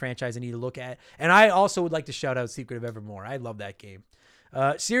games in this franchise I need to look at. And I also would like to shout out Secret of Evermore. I love that game.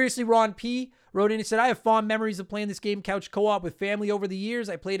 Seriously, Ron P. wrote in and said, I have fond memories of playing this game couch co-op with family over the years.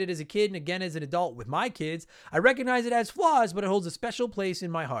 I played it as a kid and again as an adult with my kids. I recognize it has flaws, but it holds a special place in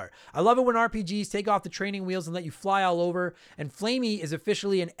my heart. I love it when RPGs take off the training wheels and let you fly all over, and Flamey is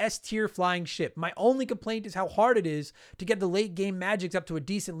officially an S-tier flying ship. My only complaint is how hard it is to get the late game magics up to a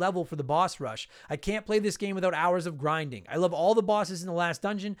decent level for the boss rush. I can't play this game without hours of grinding. I love all the bosses in the last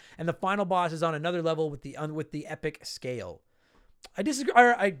dungeon, and the final boss is on another level with the epic scale. I disagree.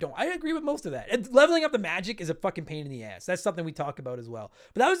 I agree with most of that. And leveling up the magic is a fucking pain in the ass. That's something we talk about as well.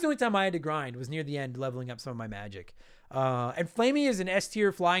 But that was the only time I had to grind, was near the end, leveling up some of my magic. And Flamey is an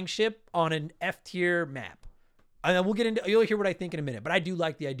S-tier flying ship on an F-tier map. And you'll hear what I think in a minute. But I do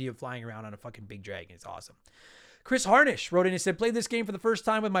like the idea of flying around on a fucking big dragon. It's awesome. Chris Harnish wrote in and said, played this game for the first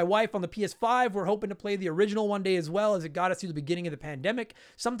time with my wife on the PS5. We're hoping to play the original one day as well, as it got us through the beginning of the pandemic.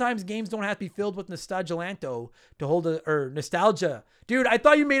 Sometimes games don't have to be filled with nostalgia nostalgia. Dude, I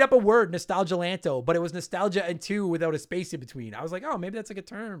thought you made up a word, nostalgia, but it was nostalgia and 2 without a space in between. I was like, oh, maybe that's like a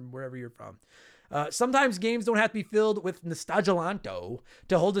term wherever you're from. Sometimes games don't have to be filled with nostalgialanto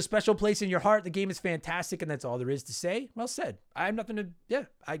to hold a special place in your heart. The game is fantastic, and that's all there is to say. Well said. I have nothing to... Yeah,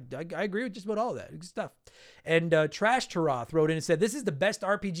 I agree with just about all of that. Good stuff. And Trash Taroth wrote in and said, this is the best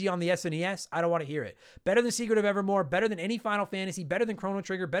RPG on the SNES. I don't want to hear it. Better than Secret of Evermore, better than any Final Fantasy, better than Chrono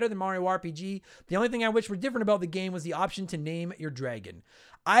Trigger, better than Mario RPG. The only thing I wish were different about the game was the option to name your dragon.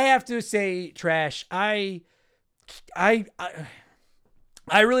 I have to say, Trash, I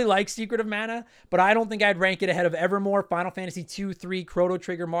really like Secret of Mana, but I don't think I'd rank it ahead of Evermore, Final Fantasy 2, 3, Chrono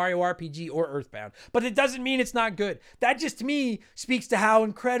Trigger, Mario RPG, or Earthbound. But it doesn't mean it's not good. That just, to me, speaks to how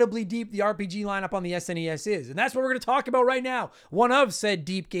incredibly deep the RPG lineup on the SNES is. And that's what we're going to talk about right now. One of said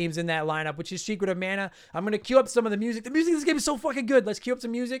deep games in that lineup, which is Secret of Mana. I'm going to cue up some of the music. The music in this game is so fucking good. Let's cue up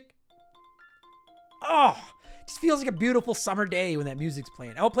some music. Oh, it just feels like a beautiful summer day when that music's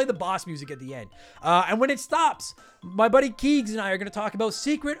playing. I'll play the boss music at the end. And when it stops, my buddy Keegs and I are going to talk about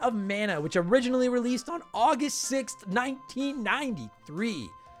Secret of Mana, which originally released on August 6th, 1993.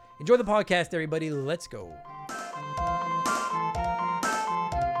 Enjoy the podcast, everybody. Let's go.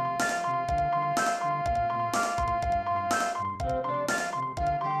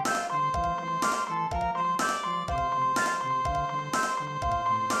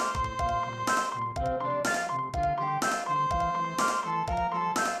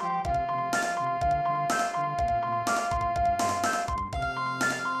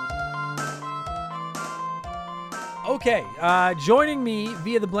 Okay, joining me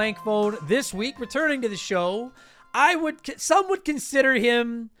via the blank phone this week, returning to the show, some would consider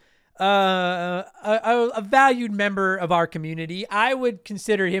him a valued member of our community. I would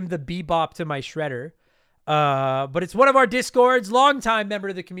consider him the Bebop to my Shredder. But it's one of our Discords, longtime member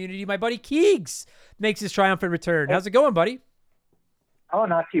of the community. My buddy Keegs makes his triumphant return. How's it going, buddy? Oh,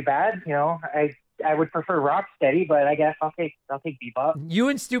 not too bad. You know, I would prefer Rocksteady, but I guess I'll take Bebop. You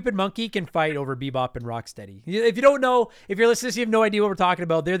and Stupid Monkey can fight over Bebop and Rocksteady. If you don't know, if you're listening, you have no idea what we're talking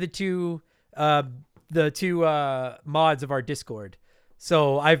about. They're the two mods of our Discord.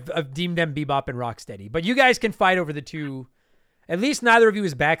 So I've deemed them Bebop and Rocksteady. But you guys can fight over the two. At least neither of you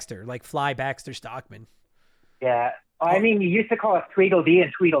is Baxter, like Fly Baxter Stockman. Yeah. I mean, you used to call us Tweedledee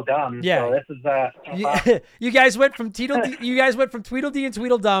and Tweedledum. Yeah. So this is you guys went from Tweedledee and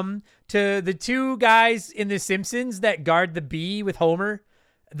Tweedledum to the two guys in The Simpsons that guard the bee with Homer.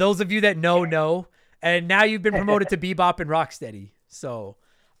 Those of you that know, and now you've been promoted to Bebop and Rocksteady. So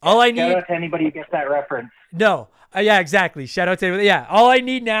all I need. Shout out to anybody who gets that reference. No. Yeah, exactly. Shout out to all I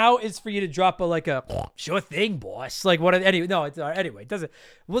need now is for you to drop a sure thing, boss. Like what? Anyway, no. It's anyway. It doesn't.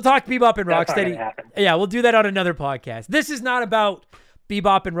 We'll talk Bebop and Rocksteady. Yeah, we'll do that on another podcast. This is not about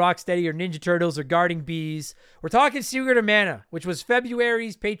Bebop and Rocksteady or Ninja Turtles or guarding bees. We're talking Secret of Mana, which was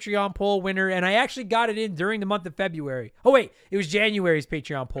February's Patreon poll winner, and I actually got it in during the month of February. Oh wait, it was January's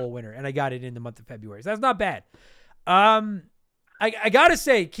Patreon poll winner, and I got it in the month of February. So that's not bad. I gotta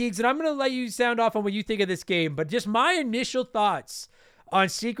say, Keegs, and I'm gonna let you sound off on what you think of this game, but just my initial thoughts on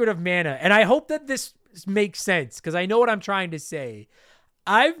Secret of Mana, and I hope that this makes sense because I know what I'm trying to say.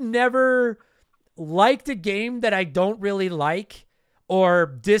 I've never liked a game that I don't really like, or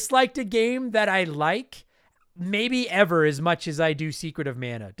disliked a game that I like, maybe ever as much as I do Secret of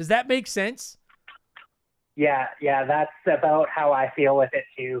Mana. Does that make sense? Yeah, that's about how I feel with it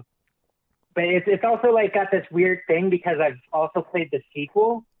too. But it's also like got this weird thing because I've also played the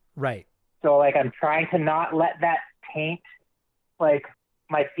sequel. Right. So like I'm trying to not let that taint like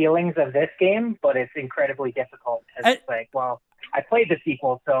my feelings of this game, but it's incredibly difficult because it's like, well, I played the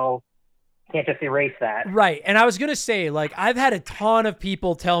sequel, so can't just erase that. Right. And I was gonna say, like, I've had a ton of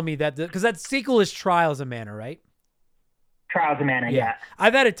people tell me that because that sequel is Trials of Mana, right? Trials of Mana, yeah.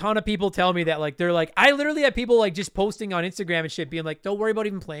 I've had a ton of people tell me that, like, they're like, I literally have people like just posting on Instagram and shit being like, don't worry about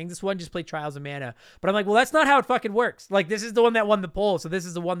even playing this one, just play Trials of Mana. But I'm like, well, that's not how it fucking works. Like, this is the one that won the poll, so this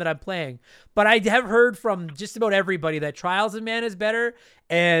is the one that I'm playing. But I have heard from just about everybody that Trials of Mana is better.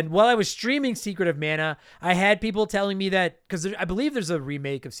 And while I was streaming Secret of Mana, I had people telling me that, because I believe there's a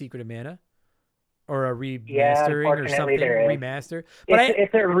remake of Secret of Mana. Or a remastering or something. Remaster. But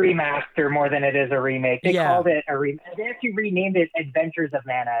it's a remaster more than it is a remake. They called it a remake. They actually renamed it Adventures of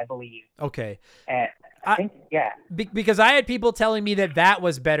Mana, I believe. Okay. And I think, yeah. Because I had people telling me that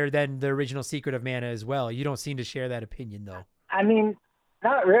was better than the original Secret of Mana as well. You don't seem to share that opinion, though. I mean,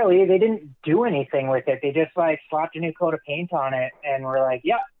 not really. They didn't do anything with it. They just, like, slapped a new coat of paint on it, and we're like,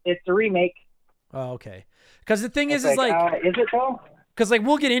 yeah, it's a remake. Oh, okay. Because the thing is is it though? Because, like,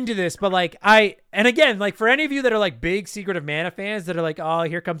 we'll get into this, but, like, and again, like, for any of you that are, like, big Secret of Mana fans that are like, oh,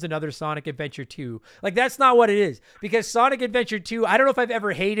 here comes another Sonic Adventure 2. Like, that's not what it is. Because Sonic Adventure 2, I don't know if I've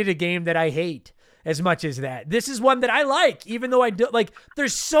ever hated a game that I hate as much as that. This is one that I like, even though I do, like,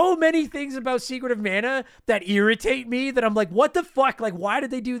 there's so many things about Secret of Mana that irritate me that I'm like, what the fuck? Like, why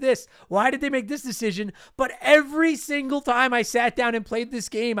did they do this? Why did they make this decision? But every single time I sat down and played this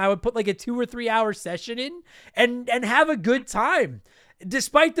game, I would put, like, a 2 or 3 hour session in and have a good time.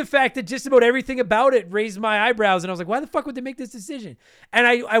 Despite the fact that just about everything about it raised my eyebrows, and I was like, why the fuck would they make this decision? And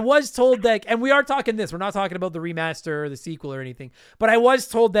I was told that, and we are talking this, we're not talking about the remaster or the sequel or anything, but I was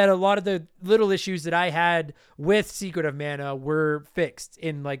told that a lot of the little issues that I had with Secret of Mana were fixed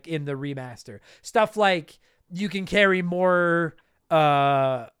in the remaster. Stuff like you can carry more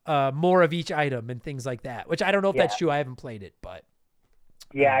of each item and things like that, which I don't know if that's true. I haven't played it, but.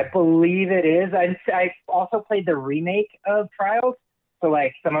 Yeah, I believe it is. I also played the remake of Trials. So,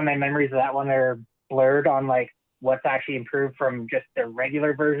 like, some of my memories of that one are blurred on, like, what's actually improved from just the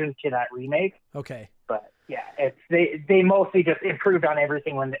regular version to that remake. Okay. But, yeah, they mostly just improved on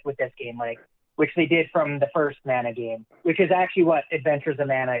everything with this game, like, which they did from the first Mana game, which is actually what Adventures of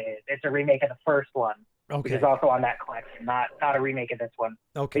Mana is. It's a remake of the first one, which is also on that collection, not a remake of this one.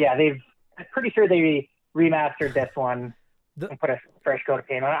 Okay. But yeah, I'm pretty sure they remastered this one and put a fresh coat of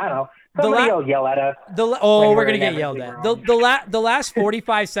paint on it. I don't know. Somebody will yell at us. We're gonna get yelled at. The last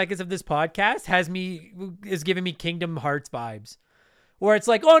 45 seconds of this podcast is giving me Kingdom Hearts vibes, where it's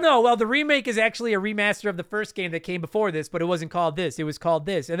like, oh no, well the remake is actually a remaster of the first game that came before this, but it wasn't called this. It was called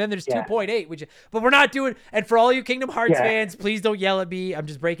this, and then there's 2.8, but we're not doing. And for all you Kingdom Hearts fans, please don't yell at me. I'm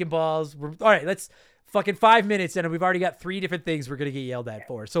just breaking balls. All right, let's fucking 5 minutes, and we've already got 3 different things we're gonna get yelled at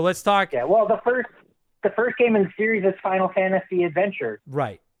for. So let's talk. Yeah, well the first game in the series is Final Fantasy Adventure.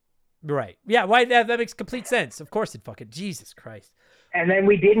 Right. Right. Yeah. Why? That makes complete sense. Of course it fucking, Jesus Christ. And then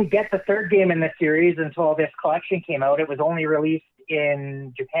we didn't get the third game in the series until this collection came out. It was only released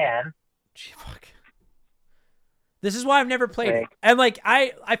in Japan. Gee, fuck. This is why I've never played it. And like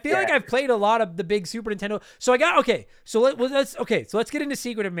I feel like I've played a lot of the big Super Nintendo. So I got okay. So let's get into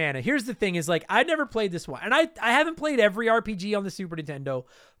Secret of Mana. Here's the thing: is like I never played this one, and I haven't played every RPG on the Super Nintendo,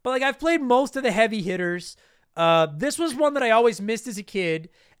 but like I've played most of the heavy hitters. This was one that I always missed as a kid,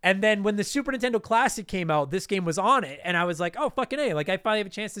 and then when the Super Nintendo Classic came out, this game was on it, and I was like, oh fucking A, like I finally have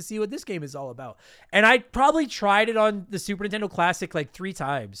a chance to see what this game is all about. And I probably tried it on the Super Nintendo Classic like 3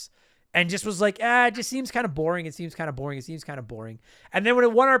 times. And just was like, it just seems kind of boring. It seems kind of boring. It seems kind of boring. And then when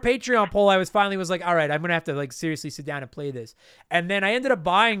it won our Patreon poll, I was like, all right, I'm going to have to like seriously sit down and play this. And then I ended up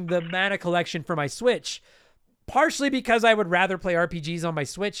buying the Mana collection for my Switch, partially because I would rather play RPGs on my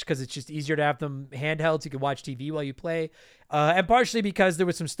Switch because it's just easier to have them handheld so you can watch TV while you play. And partially because there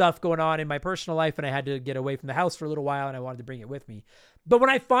was some stuff going on in my personal life and I had to get away from the house for a little while and I wanted to bring it with me. But when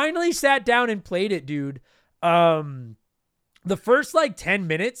I finally sat down and played it, dude, the first like 10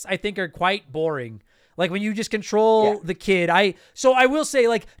 minutes I think are quite boring. Like when you just control the kid. So I will say,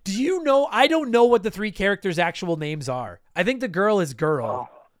 like, do you know, I don't know what the 3 characters' actual names are. I think the girl is Girl.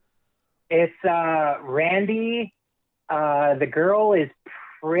 Oh. It's Randy, the girl is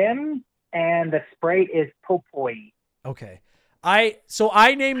Prim, and the sprite is Popoi. Okay. I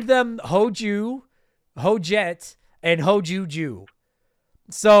named them Hoju, Hojet, and Hojuju.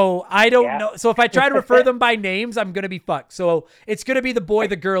 So I don't know. So if I try to refer them by names, I'm going to be fucked. So it's going to be the boy,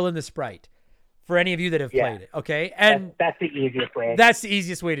 the girl, and the sprite for any of you that have played it. Okay. And that's the easiest way. That's the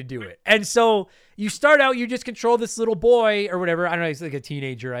easiest way to do it. And so you start out, you just control this little boy or whatever. I don't know. He's like a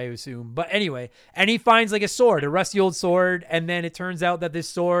teenager, I assume. But anyway, and he finds like a sword, a rusty old sword. And then it turns out that this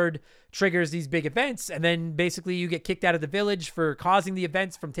sword triggers these big events. And then basically you get kicked out of the village for causing the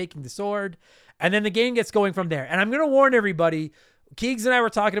events from taking the sword. And then the game gets going from there. And I'm going to warn everybody, Keegs and I were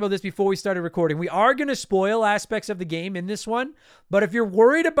talking about this before we started recording. We are going to spoil aspects of the game in this one, but if you're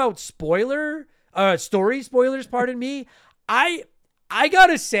worried about story spoilers, pardon me, I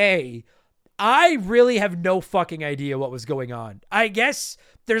gotta say, I really have no fucking idea what was going on. I guess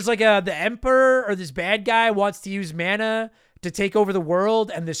there's like the emperor or this bad guy wants to use mana to take over the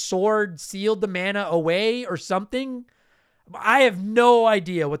world, and the sword sealed the mana away or something. I have no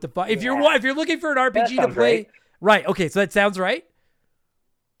idea what the fuck. If you're looking for an RPG to play, right? Okay, so that sounds right.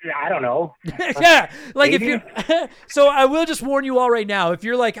 I don't know. Yeah, like maybe. If you so I will just warn you all right now, if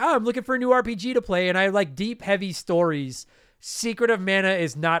you're like, I'm looking for a new RPG to play and I like deep, heavy stories, Secret of Mana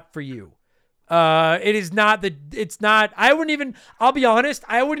is not for you. It is not I'll be honest,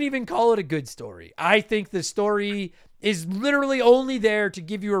 I wouldn't even call it a good story. I think the story is literally only there to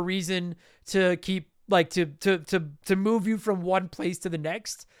give you a reason to keep like to move you from one place to the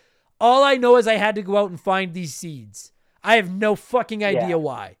next. All I know is I had to go out and find these seeds. I have no fucking idea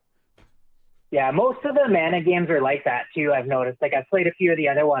why. Yeah, most of the Mana games are like that too, I've noticed. Like I've played a few of the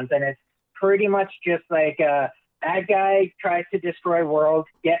other ones and it's pretty much just like bad guy tries to destroy world,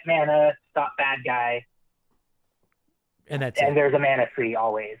 get mana, stop bad guy. And there's a mana tree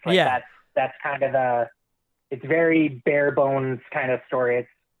always. Like that's kind of it's very bare bones kind of story. It's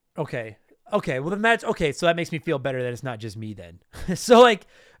Okay, well then so that makes me feel better that it's not just me then. So like,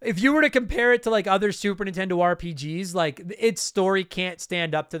 if you were to compare it to like other Super Nintendo RPGs, like its story can't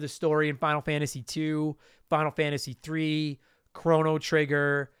stand up to the story in Final Fantasy II, Final Fantasy III, Chrono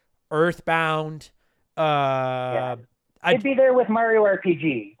Trigger, Earthbound. I'd be there with Mario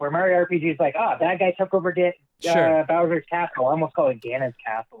RPG, where Mario RPG is like, bad guy took over Bowser's castle. I almost call it Ganon's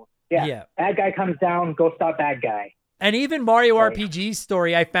castle. Yeah, bad guy comes down, go stop bad guy. And even Mario RPG's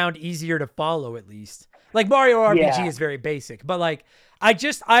story I found easier to follow, at least. Like Mario RPG is very basic, but like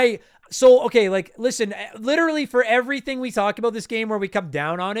listen, literally for everything we talk about this game where we come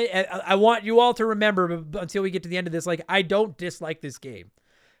down on it, I want you all to remember until we get to the end of this, like I don't dislike this game.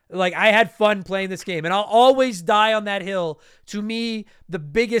 Like I had fun playing this game and I'll always die on that hill. To me, the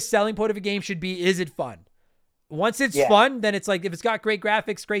biggest selling point of a game should be, is it fun? Once it's fun, then it's like, if it's got great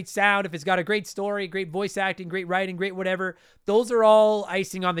graphics, great sound, if it's got a great story, great voice acting, great writing, great whatever, those are all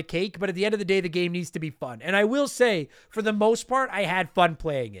icing on the cake. But at the end of the day, the game needs to be fun. And I will say, for the most part, I had fun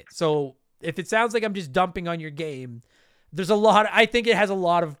playing it. So if it sounds like I'm just dumping on your game, I think it has a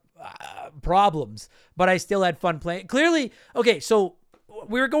lot of problems, but I still had fun playing. Clearly, okay, so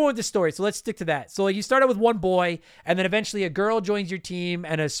we were going with the story, so let's stick to that. So you start out with one boy, and then eventually a girl joins your team,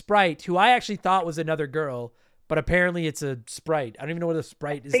 and a sprite, who I actually thought was another girl, but apparently it's a sprite. I don't even know what a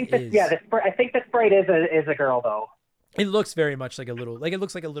sprite is. I think the sprite is a girl though. It looks very much like it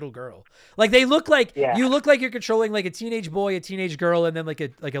looks like a little girl. Like they look like you look like you're controlling like a teenage boy, a teenage girl, and then like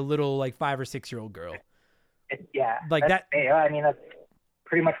a little like 5 or 6 year old girl. Yeah, like that. I mean, that's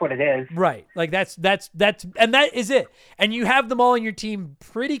pretty much what it is. Right. Like that's and that is it. And you have them all in your team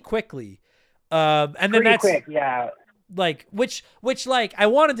pretty quickly. And then pretty that's quick, yeah. Like which like I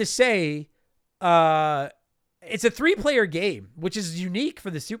wanted to say, it's a 3-player game, which is unique for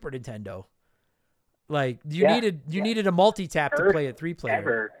the Super Nintendo. Like you needed a multi-tap to play it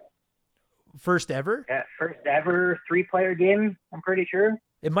 3-player. First ever? Yeah, first ever 3-player game, I'm pretty sure.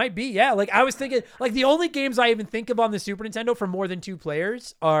 It might be, yeah. Like I was thinking, like the only games I even think of on the Super Nintendo for more than 2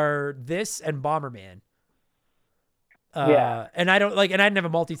 players are this and Bomberman. And I didn't have a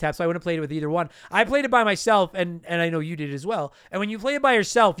multi-tap, so I wouldn't have played it with either one. I played it by myself, and I know you did as well. And when you play it by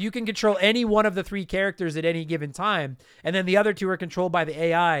yourself, you can control any one of the 3 characters at any given time, and then the other 2 are controlled by the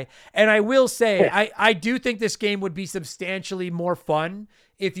AI. And I will say, I do think this game would be substantially more fun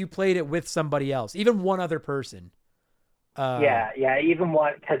if you played it with somebody else, even one other person. Even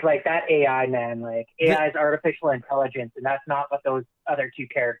one, because like that AI, man, like AI is artificial intelligence, and that's not what those other 2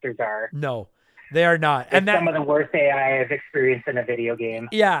 characters are. No. They are not. It's some of the worst AI I've experienced in a video game.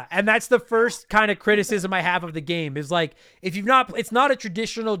 Yeah, and that's the first kind of criticism I have of the game is like, if you've not, it's not a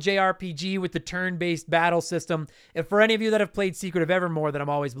traditional JRPG with the turn-based battle system. If for any of you that have played Secret of Evermore, that I'm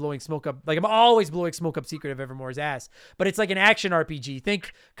always blowing smoke up Secret of Evermore's ass, but it's like an action RPG.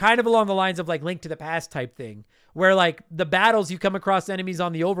 Think kind of along the lines of like Link to the Past type thing, where like the battles you come across enemies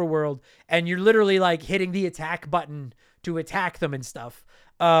on the overworld and you're literally like hitting the attack button to attack them and stuff.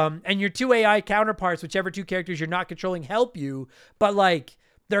 And your 2 AI counterparts, whichever 2 characters you're not controlling, help you, but like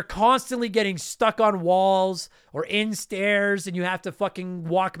they're constantly getting stuck on walls or in stairs, and you have to fucking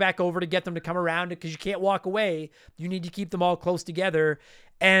walk back over to get them to come around it because you can't walk away. You need to keep them all close together,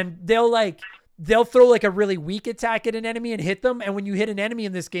 and they'll throw like a really weak attack at an enemy and hit them. And when you hit an enemy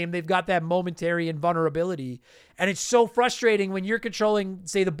in this game, they've got that momentary invulnerability. And it's so frustrating when you're controlling,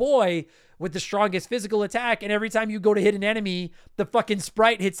 say, the boy with the strongest physical attack. And every time you go to hit an enemy, the fucking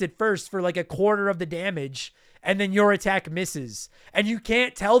sprite hits it first for like a quarter of the damage. And then your attack misses. And you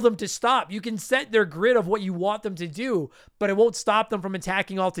can't tell them to stop. You can set their grid of what you want them to do, but it won't stop them from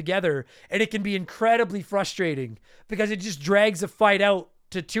attacking altogether. And it can be incredibly frustrating because it just drags a fight out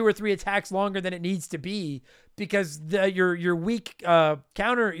to 2 or 3 attacks longer than it needs to be because your weak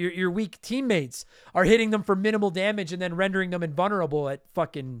your weak teammates are hitting them for minimal damage and then rendering them invulnerable at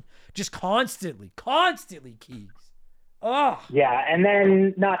fucking just constantly keys. Oh yeah, and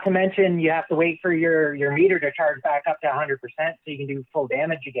then not to mention you have to wait for your meter to charge back up to 100% so you can do full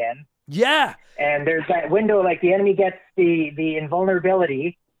damage again. Yeah, and there's that window like the enemy gets the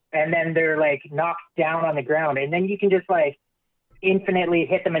invulnerability and then they're like knocked down on the ground, and then you can just like infinitely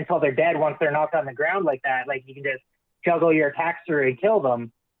hit them until they're dead once they're knocked on the ground like that. Like you can just juggle your attacks through and kill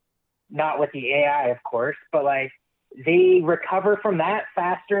them. Not with the AI, of course, but like they recover from that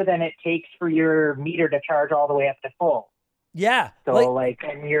faster than it takes for your meter to charge all the way up to full. Yeah. So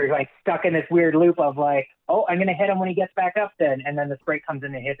and you're like stuck in this weird loop of like, oh, I'm going to hit him when he gets back up then. And then the sprite comes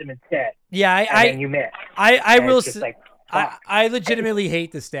in and hits him instead. Yeah. And you miss. I legitimately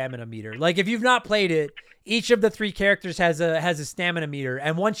hate the stamina meter. Like if you've not played it, each of the 3 characters has a stamina meter,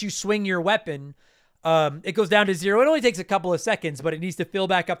 and once you swing your weapon, it goes down to 0. It only takes a couple of seconds, but it needs to fill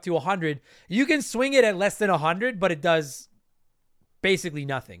back up to 100. You can swing it at less than 100, but it does basically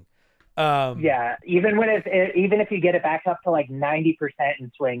nothing. Yeah, even if you get it back up to like 90%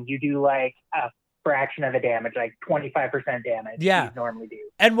 in swing, you do like a fraction of the damage, like 25% damage. Yeah, you normally do.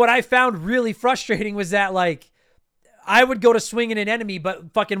 And what I found really frustrating was that like I would go to swing at an enemy,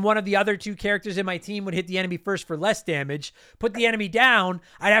 but fucking one of the other 2 characters in my team would hit the enemy first for less damage, put the enemy down.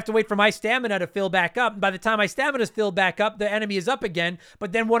 I'd have to wait for my stamina to fill back up. And by the time my stamina is filled back up, the enemy is up again.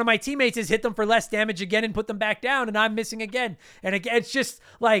 But then one of my teammates has hit them for less damage again and put them back down, and I'm missing again. And again, it's just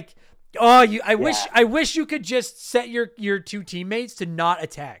like, I wish you could just set your 2 teammates to not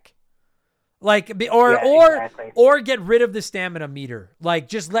attack. Like, exactly. Or get rid of the stamina meter. Like,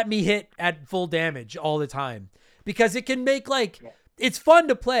 just let me hit at full damage all the time. Because it can make it's fun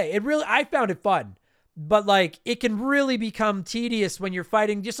to play. I found it fun, but like it can really become tedious when you're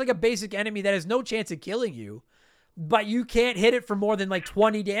fighting just like a basic enemy that has no chance of killing you, but you can't hit it for more than like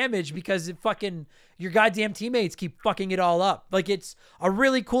 20 damage because your goddamn teammates keep fucking it all up. Like it's a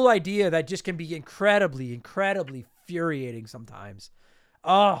really cool idea that just can be incredibly, incredibly infuriating sometimes.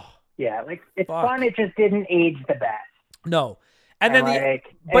 Oh yeah. Like it's fun. It just didn't age the best. No. And then is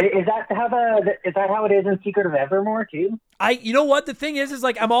that how it is in Secret of Evermore too? You know what the thing is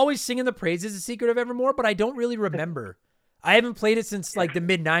like I'm always singing the praises of Secret of Evermore, but I don't really remember. I haven't played it since like the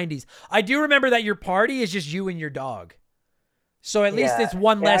mid-90s. I do remember that your party is just you and your dog. So at least it's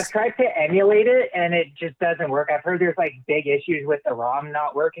one Yeah, less. I've tried to emulate it, and it just doesn't work. I've heard there's like big issues with the ROM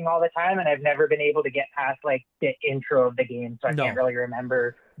not working all the time, and I've never been able to get past like the intro of the game, so I can't really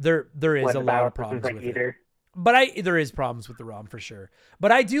remember. There is what a the lot of battle problems was with like it. either. But there is problems with the ROM for sure.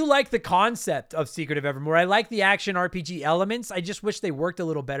 But I do like the concept of Secret of Evermore. I like the action RPG elements. I just wish they worked a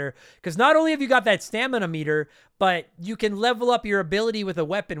little better, because not only have you got that stamina meter, but you can level up your ability with a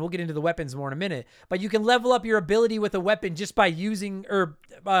weapon. We'll get into the weapons more in a minute, but you can level up your ability with a weapon just by using, or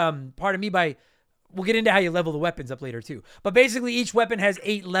we'll get into how you level the weapons up later too. But basically each weapon has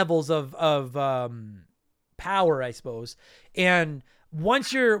 8 levels of power, I suppose. And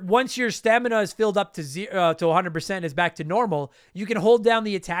once your stamina is filled up to 100%, is back to normal, you can hold down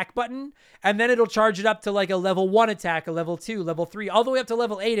the attack button, and then it'll charge it up to like a level 1 attack, a level 2, level 3, all the way up to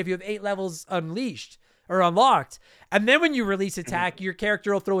level 8 if you have 8 levels unleashed or unlocked. And then when you release attack, your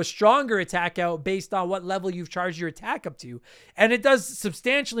character will throw a stronger attack out based on what level you've charged your attack up to. And it does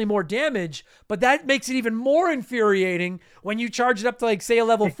substantially more damage, but that makes it even more infuriating when you charge it up to like, say, a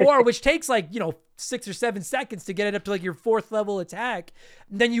level 4, which takes like, 6 or 7 seconds to get it up to like your 4th level attack.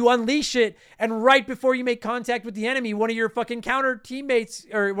 And then you unleash it, and right before you make contact with the enemy, one of your fucking teammates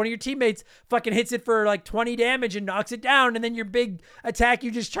fucking hits it for like 20 damage and knocks it down, and then your big attack you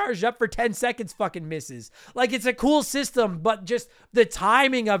just charged up for 10 seconds fucking misses. Like, it's a cool system, but just the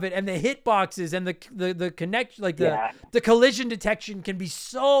timing of it and the hitboxes and the connection, like the collision detection can be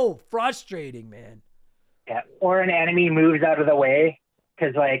so frustrating, man. Yeah, or an enemy moves out of the way,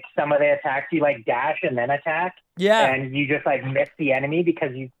 because like some of the attacks you like dash and then attack. Yeah. And you just like miss the enemy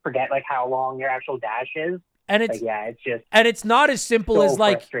because you forget like how long your actual dash is. And it's like, it's just, and it's not as simple so as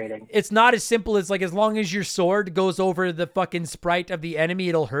like, frustrating. It's not as simple as like, as long as your sword goes over the fucking sprite of the enemy,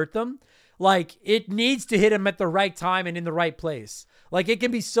 it'll hurt them. Like, it needs to hit them at the right time and in the right place. Like, it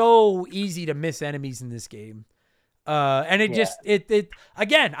can be so easy to miss enemies in this game. And it just,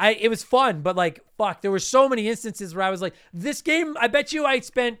 it was fun, but like, fuck, there were so many instances where I was like, this game, I bet you I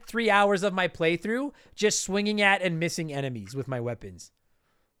spent 3 hours of my playthrough just swinging at and missing enemies with my weapons.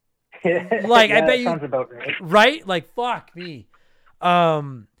 Like, I bet you, sounds about right. Right? Like, fuck me.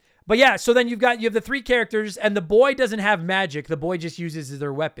 But yeah, so then you have the 3 characters, and the boy doesn't have magic. The boy just uses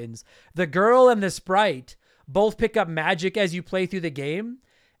their weapons. The girl and the sprite both pick up magic as you play through the game.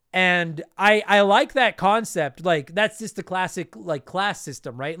 And I like that concept. Like, that's just the classic, like, class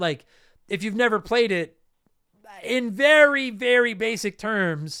system, right? Like, if you've never played it, in very, very basic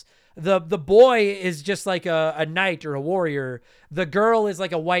terms, the boy is just like a knight or a warrior. The girl is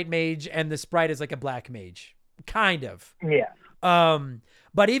like a white mage, and the sprite is like a black mage. Kind of. Yeah.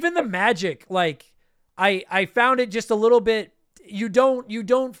 But even the magic, like, I found it just a little bit, you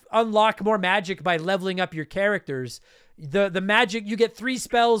don't unlock more magic by leveling up your characters. The magic, you get 3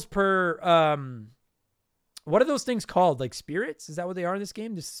 spells per, what are those things called? Like spirits? Is that what they are in this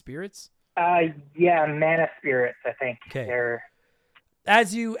game? Just spirits? Yeah, mana spirits, I think. Okay. They're...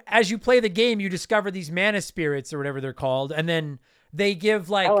 As you play the game, you discover these mana spirits or whatever they're called, and then they give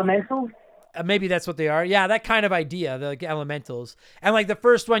like elementals? Maybe that's what they are. Yeah, that kind of idea, the like, elementals. And like the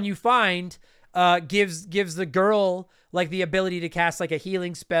first one you find gives the girl like the ability to cast like a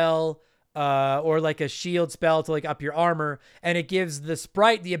healing spell, or like a shield spell to like up your armor, and it gives the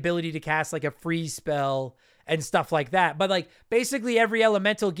sprite the ability to cast like a freeze spell and stuff like that. But like basically every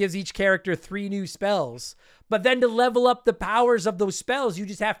elemental gives each character 3 new spells. But then to level up the powers of those spells, you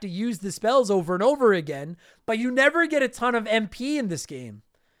just have to use the spells over and over again. But you never get a ton of MP in this game.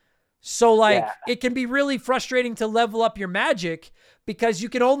 So like it can be really frustrating to level up your magic because you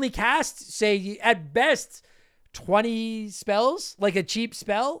can only cast, say, at best 20 spells, like a cheap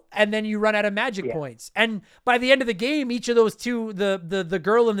spell, and then you run out of magic points. And by the end of the game, each of those 2, the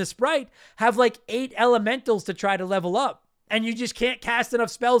girl and the sprite, have like 8 elementals to try to level up, and you just can't cast enough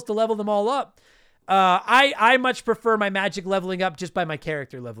spells to level them all up. I much prefer my magic leveling up just by my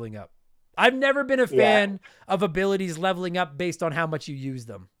character leveling up. I've never been a fan of abilities leveling up based on how much you use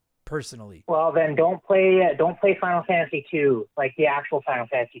them, personally. Well, then don't play Final Fantasy 2, like the actual Final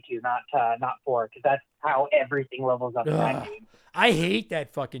Fantasy 2, not 4, because that's how everything levels up in that game. I hate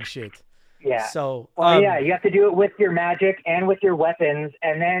that fucking shit. Yeah. So, you have to do it with your magic and with your weapons,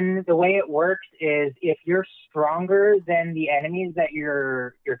 and then the way it works is if you're stronger than the enemies that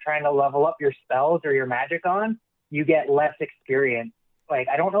you're trying to level up your spells or your magic on, you get less experience. Like,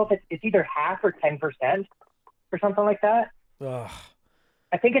 I don't know if it's either half or 10% or something like that. Ugh.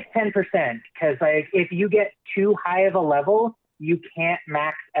 I think it's 10%, because like if you get too high of a level, you can't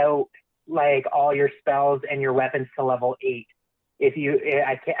max out like all your spells and your weapons to level 8.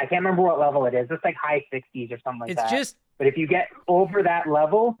 I can't remember what level it is. It's like high 60s or something like that. But if you get over that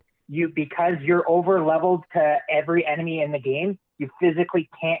level, because you're over leveled to every enemy in the game, you physically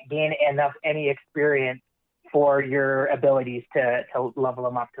can't gain enough any experience for your abilities to level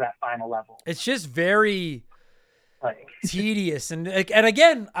them up to that final level. It's just very tedious, and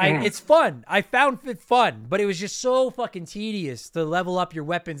again, it's fun. I found it fun, but it was just so fucking tedious to level up your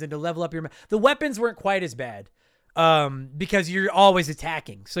weapons and to level up the weapons weren't quite as bad, because you're always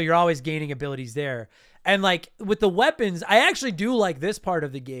attacking, so you're always gaining abilities there. And like with the weapons, I actually do like this part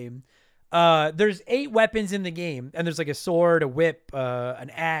of the game. There's 8 weapons in the game, and there's like a sword, a whip,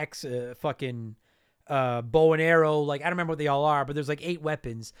 an axe, a fucking bow and arrow. Like, I don't remember what they all are, but there's like 8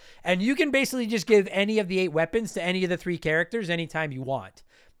 weapons, and you can basically just give any of the 8 weapons to any of the 3 characters anytime you want.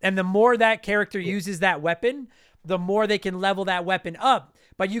 And the more that character uses that weapon, the more they can level that weapon up.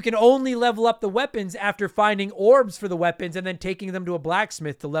 But you can only level up the weapons after finding orbs for the weapons and then taking them to a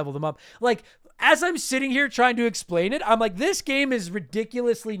blacksmith to level them up. Like, as I'm sitting here trying to explain it, I'm like, this game is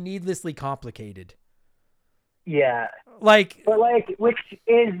ridiculously, needlessly complicated. Yeah. Like, but like, which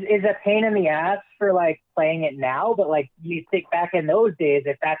is a pain in the ass for like playing it now. But like, you think back in those days,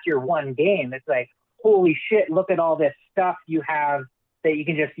 if that's your one game, it's like, holy shit, look at all this stuff you have that you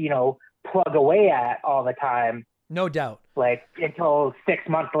can just, plug away at all the time. No doubt. Like, until 6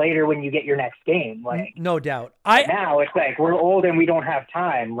 months later when you get your next game. Like, no doubt. Now it's like, we're old and we don't have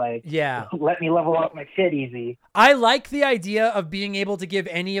time. Like, yeah, let me level up my shit easy. I like the idea of being able to give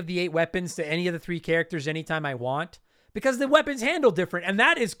any of the 8 weapons to any of the 3 characters anytime I want, because the weapons handle different. And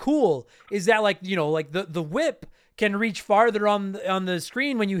that is cool, is that like, like the whip can reach farther on the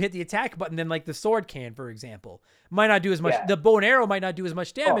screen when you hit the attack button than like the sword can, for example. Might not do as much. Yeah. The bow and arrow might not do as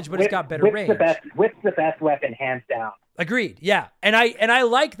much damage, but it's got better range. Whip's the best weapon, hands down. Agreed. Yeah. And I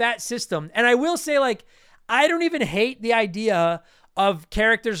like that system. And I will say, like, I don't even hate the idea of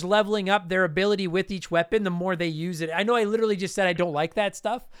characters leveling up their ability with each weapon the more they use it. I know I literally just said I don't like that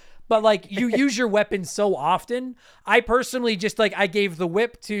stuff, but like, you use your weapons so often. I personally just like, I gave the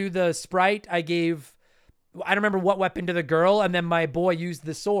whip to the sprite. I don't remember what weapon to the girl, and then my boy used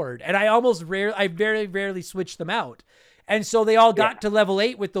the sword. And I very rarely switched them out. And so they all got to level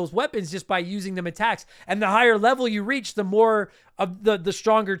 8 with those weapons just by using them attacks. And the higher level you reach, the more of the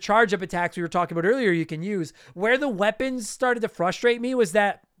stronger charge up attacks we were talking about earlier you can use. Where the weapons started to frustrate me was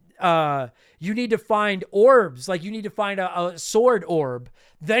that you need to find orbs. Like, you need to find a sword orb,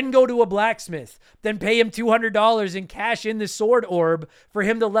 then go to a blacksmith, then pay him $200 and cash in the sword orb for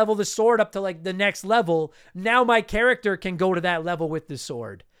him to level the sword up to like the next level. Now my character can go to that level with the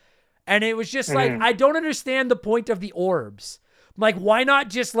sword. And it was just like, I don't understand the point of the orbs. Like, why not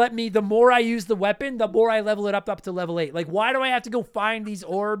just let me, the more I use the weapon, the more I level it up to level 8. Like, why do I have to go find these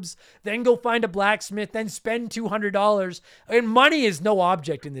orbs, then go find a blacksmith, then spend $200? And money is no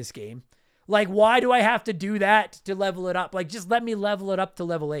object in this game. Like, why do I have to do that to level it up? Like, just let me level it up to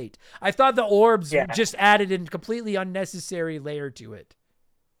level 8. I thought the orbs just added a completely unnecessary layer to it.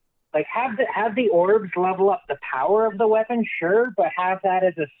 Like, have the orbs level up the power of the weapon, sure, but have that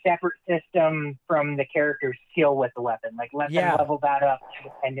as a separate system from the character's skill with the weapon. Like, let them level that up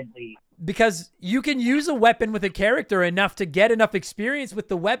independently. Because you can use a weapon with a character enough to get enough experience with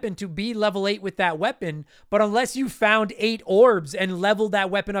the weapon to be level 8 with that weapon, but unless you found 8 orbs and leveled that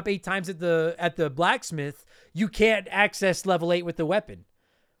weapon up 8 times at the blacksmith, you can't access level 8 with the weapon.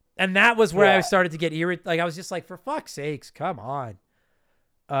 And that was where I started to get irritated. Like, I was just like, for fuck's sakes, come on.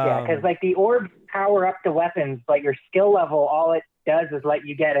 Because like the orbs power up the weapons, but your skill level, all it does is let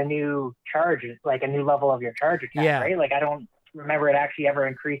you get a new charge, like a new level of your charge attack, right? Like, I don't remember it actually ever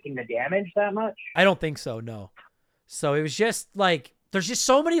increasing the damage that much. I don't think so, no. So it was just like, there's just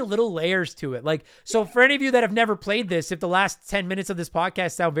so many little layers to it. Like, so for any of you that have never played this, if the last 10 minutes of this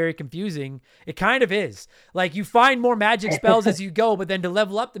podcast sound very confusing, it kind of is. Like, you find more magic spells as you go, but then to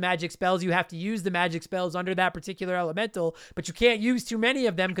level up the magic spells, you have to use the magic spells under that particular elemental, but you can't use too many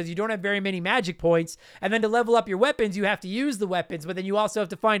of them because you don't have very many magic points. And then to level up your weapons, you have to use the weapons, but then you also have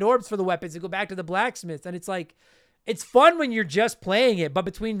to find orbs for the weapons and go back to the blacksmith. And it's like, it's fun when you're just playing it, but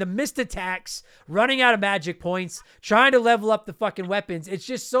between the missed attacks, running out of magic points, trying to level up the fucking weapons, it's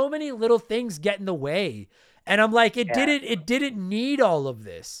just so many little things get in the way. And I'm like, it didn't need all of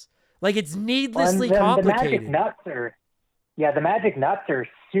this. Like, it's needlessly complicated. The magic nuts are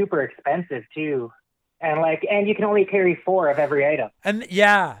super expensive too. And you can only carry 4 of every item. And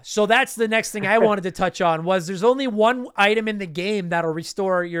so that's the next thing I wanted to touch on was there's only one item in the game that'll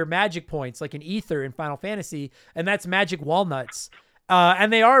restore your magic points, like an ether in Final Fantasy, and that's magic walnuts.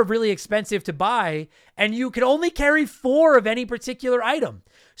 And they are really expensive to buy, and you can only carry 4 of any particular item.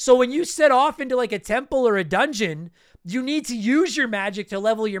 So when you set off into like a temple or a dungeon, you need to use your magic to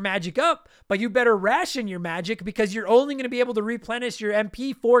level your magic up, but you better ration your magic because you're only going to be able to replenish your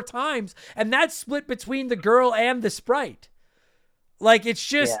MP 4 times. And that's split between the girl and the sprite. Like, it's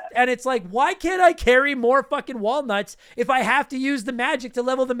just, and it's like, why can't I carry more fucking walnuts if I have to use the magic to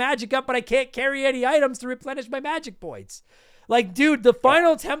level the magic up, but I can't carry any items to replenish my magic points? Like, dude, the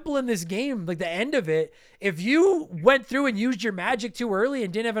final temple in this game, like the end of it, if you went through and used your magic too early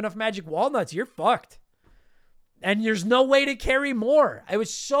and didn't have enough magic walnuts, you're fucked. And there's no way to carry more.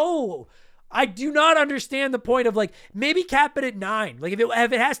 I do not understand the point of, like, maybe cap it at 9. Like, if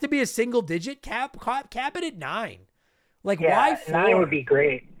it has to be a single digit, cap it at 9. Like, why 4? 9 would be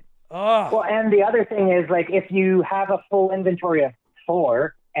great. Oh. Well, and the other thing is, like, if you have a full inventory of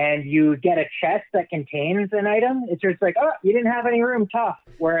 4 and you get a chest that contains an item, it's just like, oh, you didn't have any room, tough.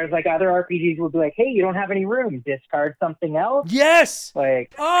 Whereas, like, other RPGs would be like, hey, you don't have any room, discard something else. Yes.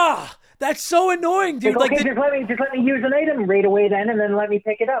 Like, that's so annoying, dude. Like, okay, just let me use an item right away then, and then let me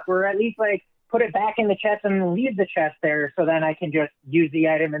pick it up, or at least, like, put it back in the chest and leave the chest there, so then I can just use the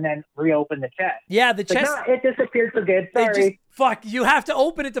item and then reopen the chest. Yeah, the chest. No, it disappeared for good. Sorry. You have to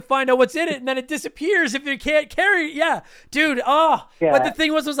open it to find out what's in it, and then it disappears if you can't carry it. Yeah, dude. But the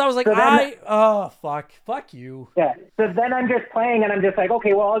thing was I was like, fuck you. Yeah. So then I'm just playing, and I'm just like,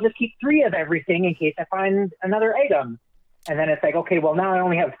 okay, well, I'll just keep 3 of everything in case I find another item. And then it's like, okay, well, now I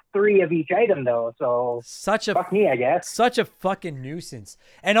only have 3 of each item, though, so fuck me, I guess. Such a fucking nuisance.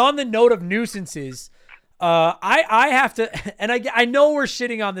 And on the note of nuisances, I have to, and I know we're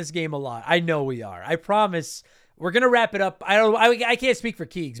shitting on this game a lot. I know we are. I promise we're going to wrap it up. I can't speak for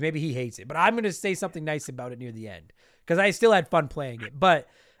Keegs. Maybe he hates it, but I'm going to say something nice about it near the end because I still had fun playing it. But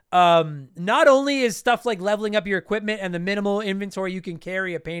not only is stuff like leveling up your equipment and the minimal inventory you can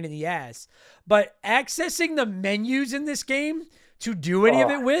carry a pain in the ass, but accessing the menus in this game to do any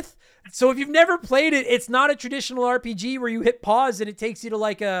of it with. So if you've never played it, it's not a traditional RPG where you hit pause and it takes you to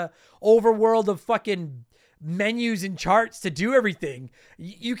like a overworld of fucking menus and charts to do everything.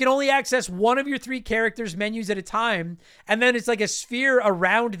 You can only access one of your 3 characters' menus at a time, and then it's like a sphere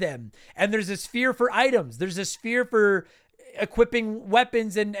around them. And there's a sphere for items. There's a sphere for equipping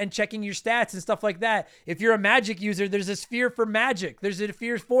weapons and checking your stats and stuff like that. If you're a magic user, there's a sphere for magic. There's a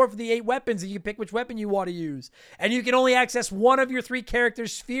sphere for the 8 weapons, and you can pick which weapon you want to use. And you can only access one of your 3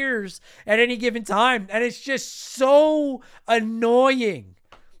 characters' spheres at any given time. And it's just so annoying.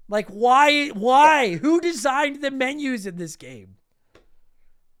 Like, why? Who designed the menus in this game?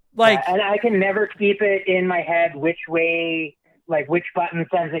 Like, and I can never keep it in my head which way, like which button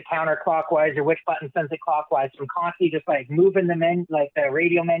sends it counterclockwise or which button sends it clockwise. So I'm constantly just like moving the menu, like the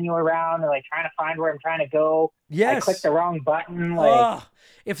radio menu around, and like trying to find where I'm trying to go. Yes. I click the wrong button. Like,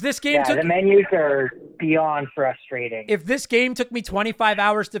 if this game the menus are beyond frustrating. If this game took me 25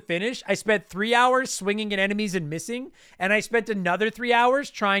 hours to finish, I spent 3 hours swinging at enemies and missing, and I spent another 3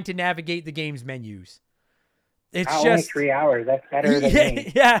 hours trying to navigate the game's menus. It's only 3 hours. That's better than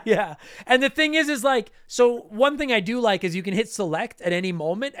me. Yeah. And the thing is like, so one thing I do like is you can hit select at any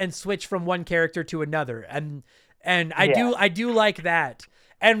moment and switch from one character to another. And I do like that.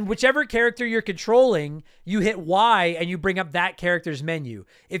 And whichever character you're controlling, you hit Y and you bring up that character's menu.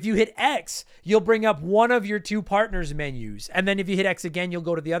 If you hit X, you'll bring up one of your 2 partners' menus. And then if you hit X again, you'll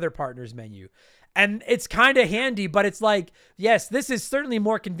go to the other partner's menu. And it's kind of handy, but it's like, yes, this is certainly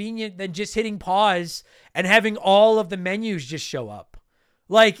more convenient than just hitting pause and having all of the menus just show up.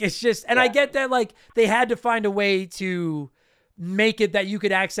 Like, it's just, and I get that, like, they had to find a way to make it that you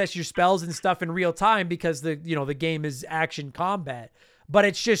could access your spells and stuff in real time because the game is action combat. But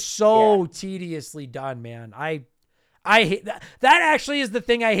it's just so tediously done, man. I hate that. That actually is the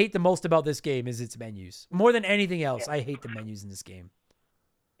thing I hate the most about this game is its menus. More than anything else, I hate the menus in this game.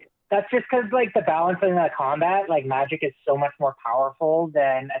 That's just because, like, the balance in the combat, like, magic is so much more powerful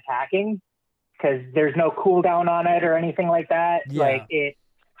than attacking because there's no cooldown on it or anything like that. Yeah. Like, it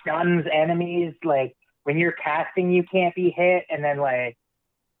stuns enemies. Like, when you're casting, you can't be hit, and then, like,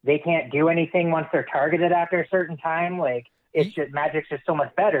 they can't do anything once they're targeted after a certain time. Like, it's just, magic's just so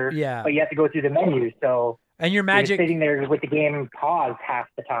much better. Yeah. But you have to go through the menus, so... And your magic... You're sitting there with the game paused half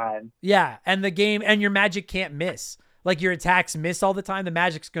the time. Yeah, and your magic can't miss. Like, your attacks miss all the time, the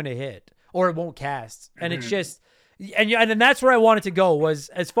magic's going to hit or it won't cast. And it's just, and then that's where I wanted to go was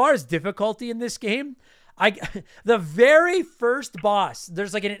as far as difficulty in this game, the very first boss,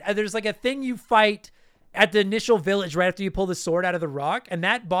 there's like a thing you fight at the initial village right after you pull the sword out of the rock. And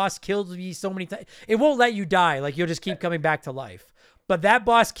that boss killed me so many times. It won't let you die. Like, you'll just keep coming back to life. But that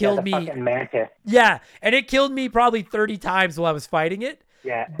boss killed me. Fucking mantis. Yeah. And it killed me probably 30 times while I was fighting it.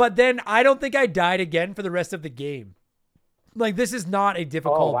 Yeah. But then I don't think I died again for the rest of the game. Like, this is not a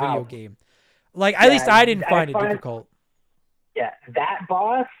difficult video game. Like, at least I didn't find it difficult. Yeah, that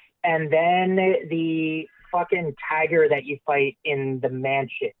boss, and then the fucking tiger that you fight in the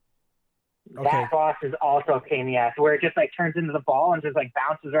mansion. Okay. That boss is also a pain in the ass, where it just like turns into the ball and just like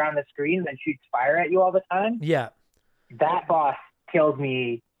bounces around the screen and then shoots fire at you all the time. Yeah. That boss killed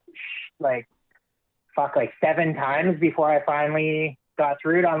me like 7 times before I finally got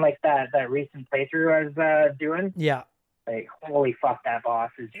through it on like that recent playthrough I was doing. Yeah. Like, holy fuck, that boss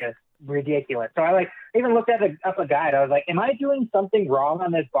is just ridiculous. So I even looked up a guide. I was like, am I doing something wrong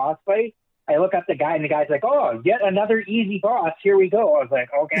on this boss fight? I look up the guide and the guy's like, oh, yet another easy boss. Here we go. I was like,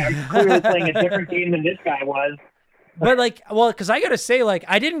 okay, I'm clearly playing a different game than this guy was. But like, well, because I got to say, like,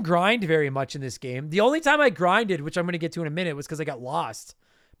 I didn't grind very much in this game. The only time I grinded, which I'm going to get to in a minute, was because I got lost.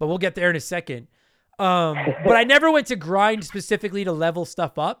 But we'll get there in a second. But I never went to grind specifically to level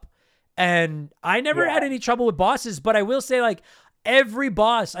stuff up. And I never had any trouble with bosses. But I will say, like, every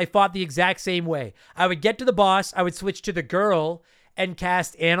boss I fought the exact same way. I would get to the boss. I would switch to the girl and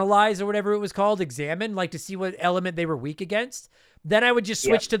cast Analyze or whatever it was called, Examine, like to see what element they were weak against. Then I would just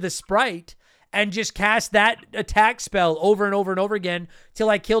switch to the sprite and just cast that attack spell over and over and over again till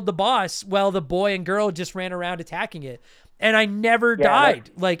I killed the boss while the boy and girl just ran around attacking it. And I never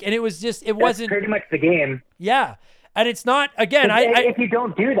died. Like, and it was just, it wasn't pretty much the game. Yeah. And it's not, again, if you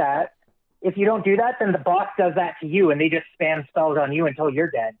don't do that, then the boss does that to you and they just spam spells on you until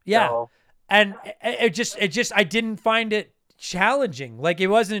you're dead. Yeah. So. And it just, I didn't find it challenging. Like, it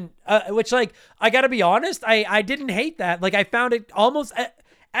wasn't, which, like, I gotta be honest, I didn't hate that. Like, I found it almost,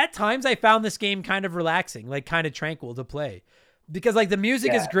 at times I found this game kind of relaxing, like kind of tranquil to play, because like the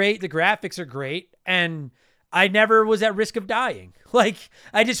music is great, the graphics are great, and I never was at risk of dying. Like,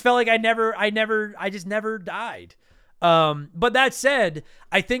 I just felt like I just never died. But that said,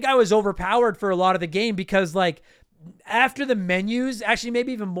 I think I was overpowered for a lot of the game because, like, after the menus, actually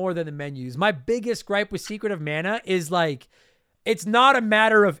maybe even more than the menus, my biggest gripe with Secret of Mana is, like, it's not a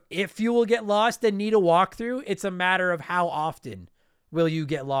matter of if you will get lost and need a walkthrough. It's a matter of how often will you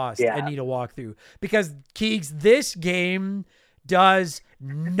get lost and need a walkthrough. Because, Keegs, this game does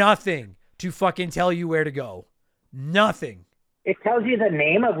nothing to fucking tell you where to go. Nothing. It tells you the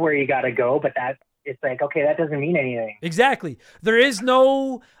name of where you got to go, but it's like, okay, that doesn't mean anything. Exactly. There is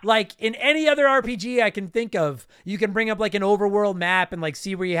no, like, in any other RPG I can think of, you can bring up like an overworld map and like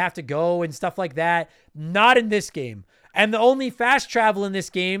see where you have to go and stuff like that. Not in this game. And the only fast travel in this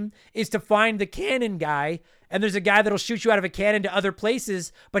game is to find the cannon guy. And there's a guy that'll shoot you out of a cannon to other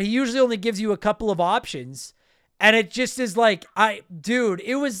places, but he usually only gives you a couple of options. And it just is like, I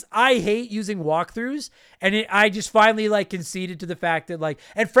hate using walkthroughs. And I just finally like conceded to the fact that, like,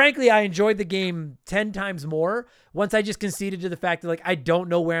 and frankly, I enjoyed the game 10 times more once I just conceded to the fact that, like, I don't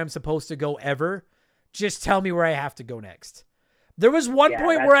know where I'm supposed to go ever. Just tell me where I have to go next. There was one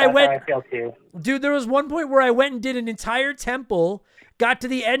point where I went, how I feel too. Dude, there was one point where I went and did an entire temple, got to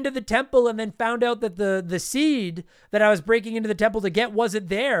the end of the temple, and then found out that the seed that I was breaking into the temple to get wasn't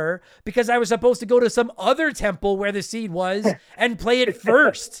there because I was supposed to go to some other temple where the seed was and play it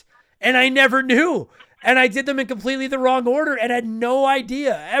first. And I never knew. And I did them in completely the wrong order and had no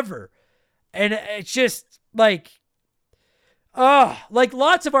idea ever. And it's just like, like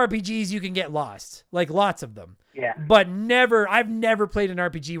lots of RPGs you can get lost, like lots of them. Yeah. But I've never played an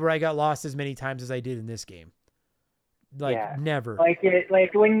RPG where I got lost as many times as I did in this game. Like, never. Like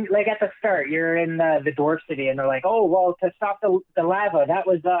when at the start, you're in the dwarf city and they're like, oh, well, to stop the lava, that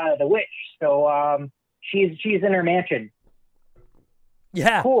was the witch. So she's in her mansion.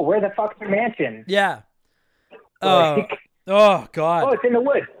 Yeah. Cool. Where the fuck's her mansion? Yeah. Oh, God. Oh, it's in the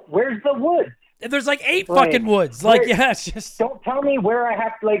woods. Where's the woods? There's like 8 fucking woods. Like, yeah, it's just. Don't tell me where I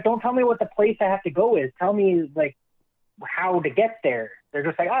have to, like, don't tell me what the place I have to go is. Tell me, like, how to get there. They're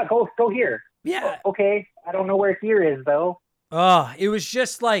just like, go here. Yeah. Oh, okay. I don't know where here is, though. It was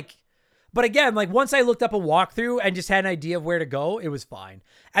just like, but again, like once I looked up a walkthrough and just had an idea of where to go, it was fine.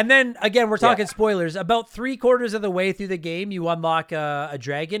 And then again, we're talking spoilers. About 3/4 of the way through the game, you unlock a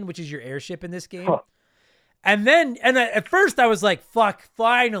dragon, which is your airship in this game. Huh. And at first I was like, fuck,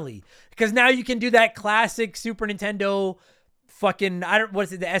 finally. Because now you can do that classic Super Nintendo fucking, what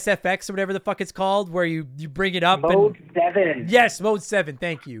is it, the SFX or whatever the fuck it's called, where you bring it up. Mode 7. Yes, Mode 7,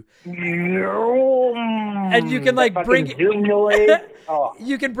 thank you. And you can like bring it.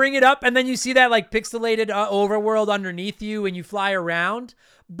 You can bring it up and then you see that like pixelated overworld underneath you and you fly around.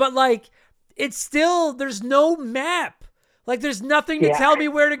 But like, it's still, there's no map. Like, there's nothing to tell me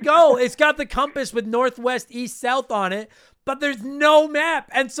where to go. It's got the compass with northwest, east, south on it, but there's no map.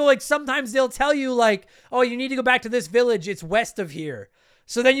 And so, like, sometimes they'll tell you, like, oh, you need to go back to this village. It's west of here.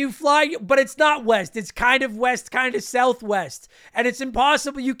 So then you fly, but it's not west. It's kind of west, kind of southwest. And it's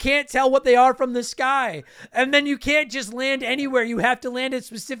impossible. You can't tell what they are from the sky. And then you can't just land anywhere. You have to land at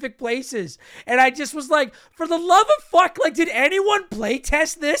specific places. And I just was like, for the love of fuck, like, did anyone play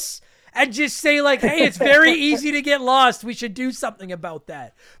test this? And just say like, hey, it's very easy to get lost. We should do something about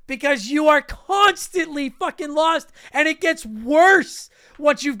that. Because you are constantly fucking lost. And it gets worse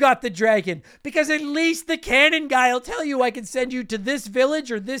once you've got the dragon. Because at least the cannon guy will tell you I can send you to this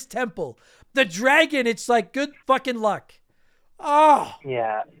village or this temple. The dragon, it's like good fucking luck. Oh.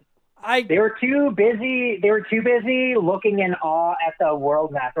 Yeah. They were too busy looking in awe at the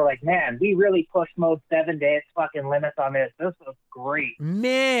world map. They're like, man, we really pushed mode 7 to its fucking limits on this. This was great.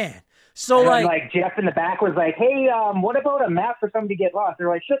 Man. So and like Jeff in the back was like, hey, what about a map for somebody to get lost? They're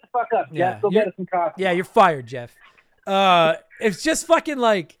like, shut the fuck up, Jeff. Go get us some coffee. Yeah, you're fired, Jeff. It's just fucking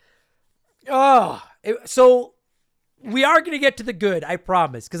like, so we are going to get to the good, I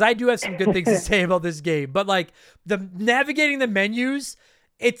promise, because I do have some good things to say about this game. But like the navigating the menus,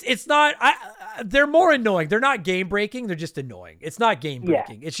 it's not, they're more annoying. They're not game breaking. They're just annoying. It's not game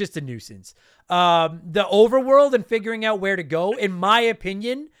breaking. Yeah. It's just a nuisance. The overworld and figuring out where to go, in my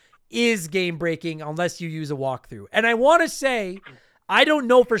opinion, is game breaking unless you use a walkthrough. And I want to say, I don't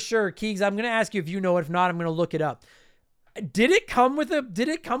know for sure, Keegs. I'm going to ask you if you know. If not, I'm going to look it up. Did it come with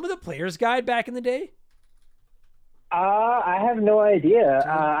a player's guide back in the day? I have no idea.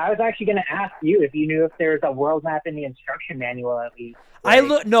 I was actually going to ask you if you knew if there's a world map in the instruction manual at least.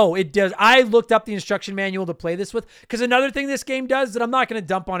 No, it does. I looked up the instruction manual to play this with, because another thing this game does that I'm not going to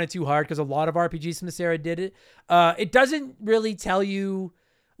dump on it too hard because a lot of RPGs from this era did it. It doesn't really tell you,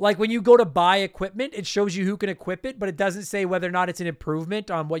 like when you go to buy equipment, it shows you who can equip it, but it doesn't say whether or not it's an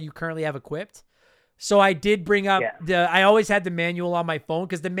improvement on what you currently have equipped. So I did bring up I always had the manual on my phone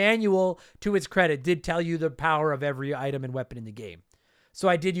because the manual, to its credit, did tell you the power of every item and weapon in the game. So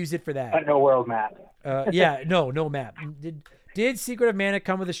I did use it for that. But no world map. No map. Did Secret of Mana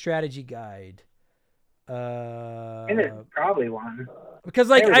come with a strategy guide? And there's probably one. Because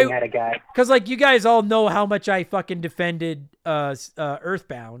like everything had a guide. Because like you guys all know how much I fucking defended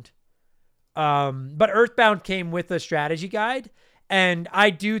Earthbound. But Earthbound came with a strategy guide. And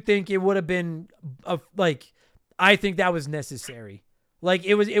I do think it would have been I think that was necessary. Like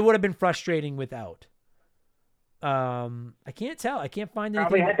it would have been frustrating without. I can't tell. I can't find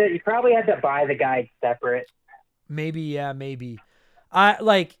anything. You probably had to buy the guide separate. Maybe. I'm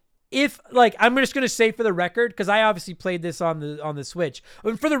just gonna say for the record, because I obviously played this on the Switch.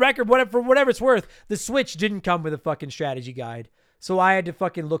 For the record, for whatever it's worth, the Switch didn't come with a fucking strategy guide, so I had to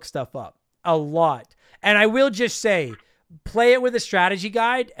fucking look stuff up a lot. And I will just say, play it with a strategy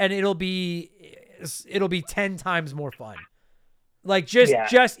guide, and it'll be 10 times more fun. Like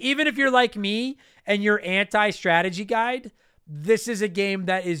just even if you're like me and you're anti-strategy guide, this is a game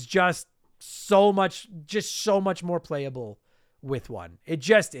that is just so much more playable with one. It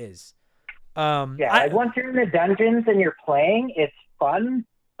just is. Once you're in the dungeons and you're playing, it's fun,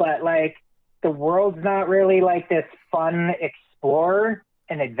 but like the world's not really like this fun explorer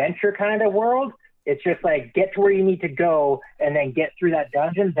and adventure kind of world. It's just like get to where you need to go and then get through that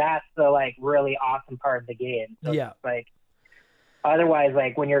dungeon. That's the like really awesome part of the game. So yeah. It's like otherwise,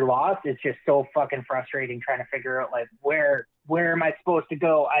 like when you're lost, it's just so fucking frustrating trying to figure out like where am I supposed to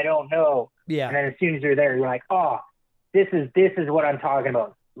go? I don't know. Yeah. And then as soon as you're there, you're like, oh, this is what I'm talking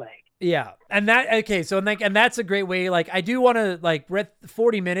about. Like, yeah. And that's a great way. Like, I do want to, like, we're at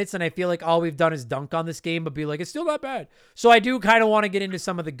 40 minutes and I feel like all we've done is dunk on this game, but be like, it's still not bad. So I do kind of want to get into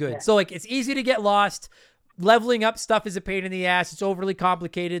some of the good. Yeah. So like, it's easy to get lost. Leveling up stuff is a pain in the ass. It's overly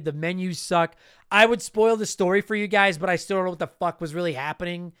complicated. The menus suck. I would spoil the story for you guys, but I still don't know what the fuck was really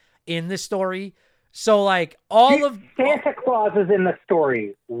happening in the story. So like Santa Claus is in the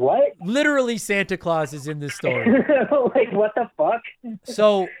story. What? Literally Santa Claus is in the story. Like what the fuck?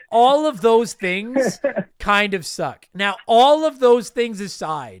 So all of those things kind of suck. Now, all of those things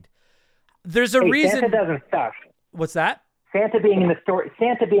aside, there's a reason. Santa doesn't suck. What's that? Santa being in the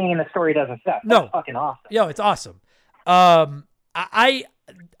story doesn't suck. That's no. Fucking awesome. Yo, it's awesome. I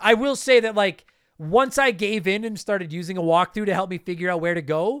will say that like once I gave in and started using a walkthrough to help me figure out where to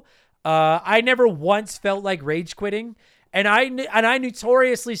go, I never once felt like rage quitting. And I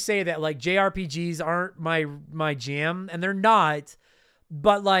notoriously say that like JRPGs aren't my jam, and they're not,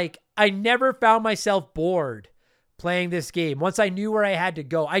 but like I never found myself bored playing this game. Once I knew where I had to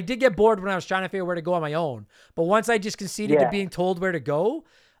go, I did get bored when I was trying to figure out where to go on my own, but once I just conceded to being told where to go,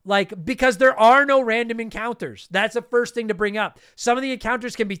 like, because there are no random encounters. That's the first thing to bring up. Some of the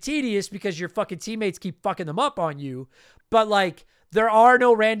encounters can be tedious because your fucking teammates keep fucking them up on you, but like, There are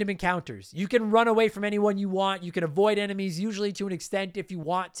no random encounters. You can run away from anyone you want. You can avoid enemies, usually to an extent if you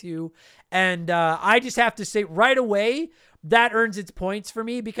want to. And I just have to say right away, that earns its points for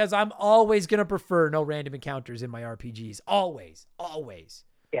me because I'm always going to prefer no random encounters in my RPGs. Always.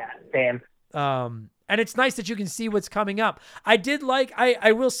 Yeah, same. And it's nice that you can see what's coming up. I did like,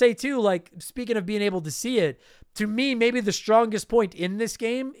 I will say too, like, speaking of being able to see it, to me, maybe the strongest point in this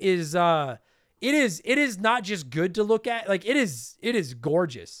game is, it is not just good to look at. Like, it is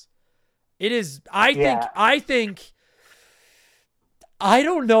gorgeous. It is, I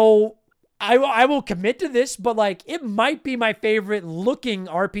don't know. I will commit to this, but like, it might be my favorite looking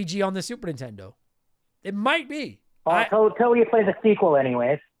RPG on the Super Nintendo. It might be. Until you play the sequel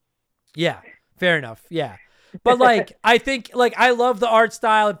anyways. Yeah, fair enough. Yeah. But like, I think like, I love the art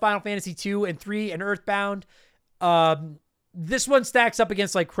style in Final Fantasy 2 and 3 and Earthbound. This one stacks up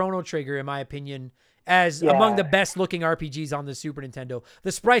against like Chrono Trigger, in my opinion, as among the best looking RPGs on the Super Nintendo.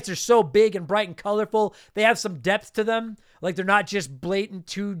 The sprites are so big and bright and colorful. They have some depth to them. Like, they're not just blatant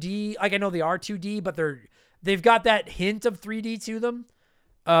 2D. Like, I know they are 2D, but they've got that hint of 3D to them.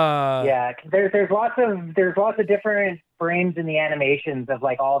 There's lots of different frames in the animations of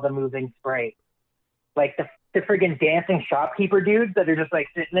like all the moving sprites. Like the friggin' dancing shopkeeper dudes that are just like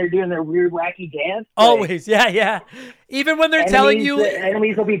sitting there doing their weird wacky dance. Always, yeah. Even when they're telling you, the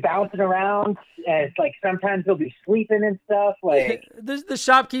enemies will be bouncing around, and it's like sometimes they'll be sleeping and stuff. Like the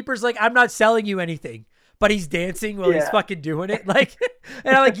shopkeeper's like, I'm not selling you anything, but he's dancing while he's fucking doing it. Like,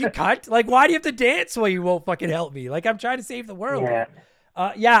 and I'm like, you cunt. Like, why do you have to dance while you won't fucking help me? Like, I'm trying to save the world.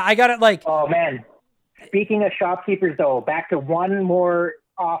 I got it. Like, oh man. Speaking of shopkeepers, though, back to one more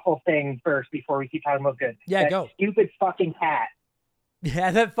awful thing first before we keep talking about good. Yeah, go. Stupid fucking cat.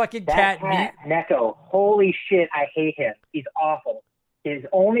 Yeah, that fucking cat. Neko. Holy shit, I hate him. He's awful. His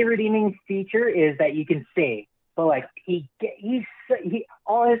only redeeming feature is that you can save. But like he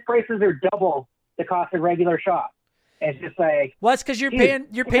all his prices are double the cost of regular shop. And it's just like, well, that's because you're paying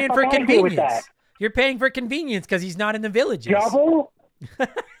for convenience. You're paying for convenience because he's not in the villages. Double?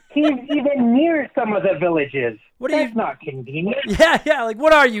 He's even near some of the villages. That's not convenient. Yeah. Like,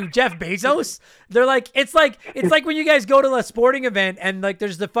 what are you, Jeff Bezos? They're like, it's like when you guys go to a sporting event and like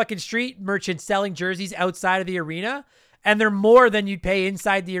there's the fucking street merchants selling jerseys outside of the arena, and they're more than you'd pay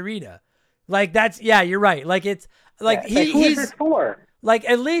inside the arena. Like, that's, you're right. Like, it's like who's this for? Like,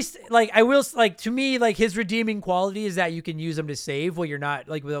 at least, like, I will, like, to me, like, his redeeming quality is that you can use them to save while you're not,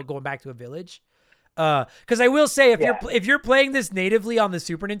 like, without going back to a village. Because I will say, if you're playing this natively on the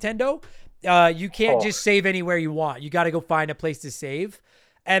Super Nintendo, you can't just save anywhere you want. You got to go find a place to save.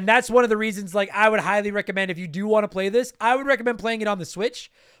 And that's one of the reasons, like, I would highly recommend, if you do want to play this, I would recommend playing it on the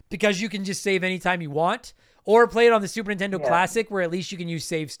Switch, because you can just save anytime you want, or play it on the Super Nintendo Classic, where at least you can use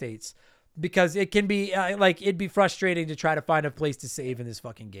save states, because it can be, it'd be frustrating to try to find a place to save in this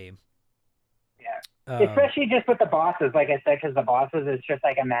fucking game. Especially just with the bosses, like I said, because the bosses is just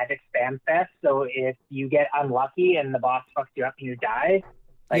like a magic spam fest. So if you get unlucky and the boss fucks you up and you die,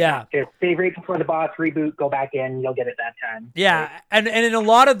 just save right before the boss, reboot, go back in, you'll get it that time. Yeah, and in a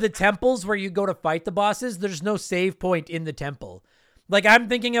lot of the temples where you go to fight the bosses, there's no save point in the temple. Like, I'm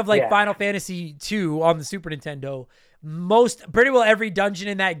thinking of like Final Fantasy 2 on the Super Nintendo. Pretty well every dungeon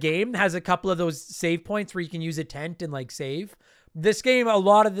in that game has a couple of those save points where you can use a tent and like save. This game,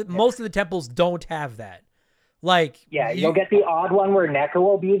 most of the temples don't have that. Like, you'll get the odd one where Neko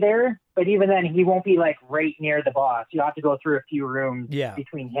will be there, but even then, he won't be like right near the boss. You have to go through a few rooms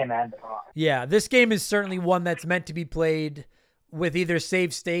between him and the boss. Yeah, this game is certainly one that's meant to be played with either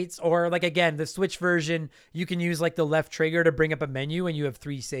save states or, like, again, the Switch version, you can use like the left trigger to bring up a menu, and you have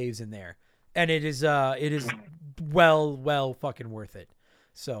 3 saves in there, and it is well fucking worth it.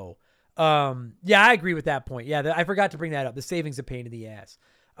 So. I agree with that point. Yeah, I forgot to bring that up. The saving's a pain in the ass.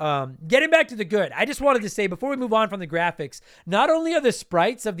 Getting back to the good, I just wanted to say, before we move on from the graphics, not only are the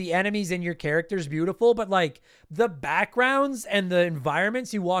sprites of the enemies and your characters beautiful, but like the backgrounds and the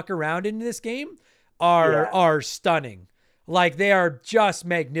environments you walk around in this game are stunning. Like, they are just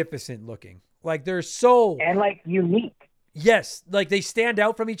magnificent looking. Like, they're so... And like unique. Yes. Like, they stand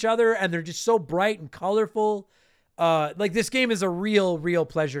out from each other, and they're just so bright and colorful. Like, this game is a real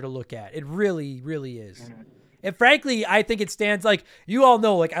pleasure to look at. It really, really is. And frankly, I think it stands, like, you all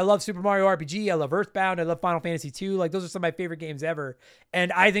know, like, I love Super Mario RPG, I love Earthbound, I love Final Fantasy 2. Like, those are some of my favorite games ever.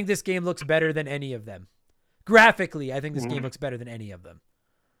 And I think this game looks better than any of them. Graphically, I think this game looks better than any of them.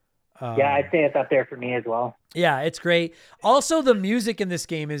 I'd say it's up there for me as well. Yeah, it's great. Also, the music in this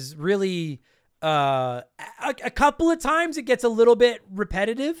game is really, a couple of times it gets a little bit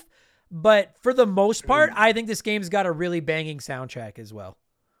repetitive. But for the most part, I think this game's got a really banging soundtrack as well.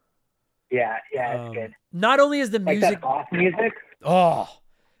 Yeah, it's good. Not only is the music... Like that boss music?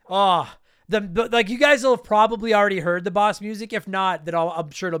 Like you guys will have probably already heard the boss music. If not, then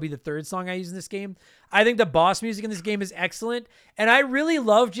I'm sure it'll be the third song I use in this game. I think the boss music in this game is excellent, and I really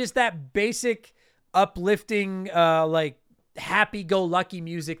love just that basic, uplifting, like happy-go-lucky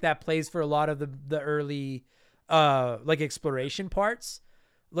music that plays for a lot of the early, like exploration parts,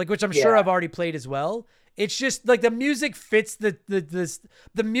 like which I'm sure I've already played as well. It's just like the music fits the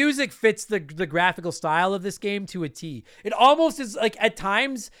music fits the graphical style of this game to a T. It almost is like at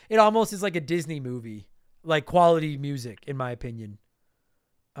times it almost is like a Disney movie, like quality music in my opinion.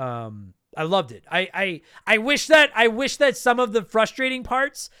 I loved it. I wish that some of the frustrating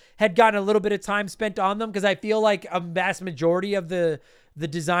parts had gotten a little bit of time spent on them, because I feel like a vast majority of the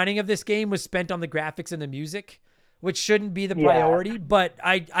designing of this game was spent on the graphics and the music, which shouldn't be the priority. But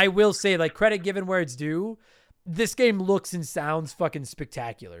I will say, like, credit given where it's due, this game looks and sounds fucking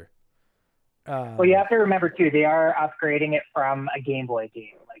spectacular. Well, you have to remember too, they are upgrading it from a Game Boy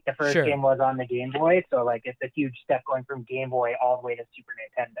game. Like the first game was on the Game Boy, so like it's a huge step going from Game Boy all the way to Super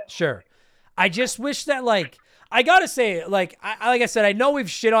Nintendo. Sure. I just wish that, like, I gotta say, like, like I said, I know we've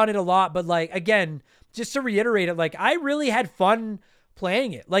shit on it a lot, but like, again, just to reiterate it, like, I really had fun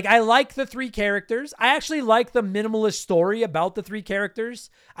playing it. Like, I like the 3 characters. I actually like the minimalist story about the 3 characters.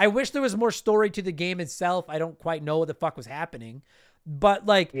 I wish there was more story to the game itself. I don't quite know what the fuck was happening, but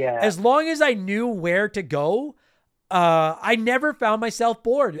like, as long as I knew where to go, I never found myself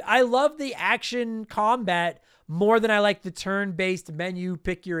bored. I love the action combat more than I like the turn-based menu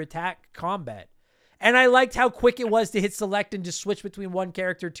pick your attack combat. And I liked how quick it was to hit select and just switch between one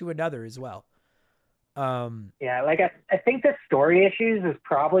character to another as well. Like I think the story issues is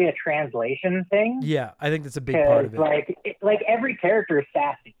probably a translation thing. Yeah, I think that's a big part of it. Like every character is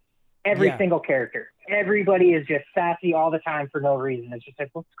sassy. Every single character. Everybody is just sassy all the time for no reason. It's just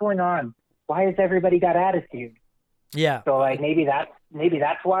like, what's going on? Why has everybody got attitude? Yeah. So like maybe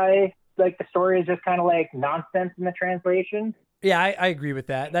that's why like the story is just kind of like nonsense in the translation. Yeah, I agree with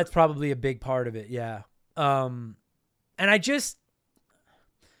that. That's probably a big part of it. Yeah. And I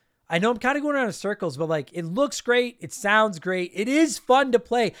know I'm kind of going around in circles, but like, it looks great. It sounds great. It is fun to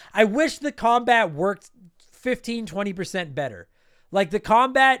play. I wish the combat worked 15-20% better. Like the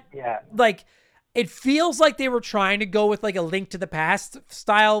combat, like it feels like they were trying to go with like a Link to the Past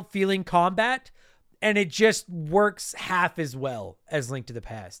style feeling combat, and it just works half as well as Link to the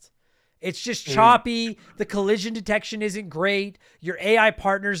Past. It's just choppy. The collision detection isn't great. Your AI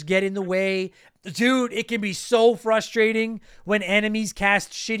partners get in the way. Dude, it can be so frustrating when enemies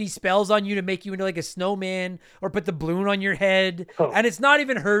cast shitty spells on you to make you into like a snowman or put the balloon on your head. And it's not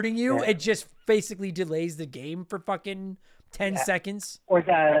even hurting you. It just basically delays the game for fucking 10 seconds. Or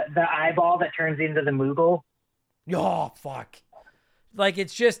the eyeball that turns into the Moogle. Oh, fuck. Like,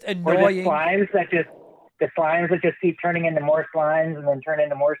 it's just annoying. Or the slimes that just keep turning into more slimes and then turn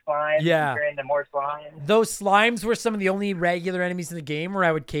into more slimes. Yeah. And turn into more slimes. Those slimes were some of the only regular enemies in the game where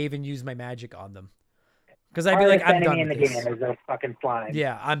I would cave and use my magic on them. Because I'd be like, I'm done with this. Game is those fucking slimes.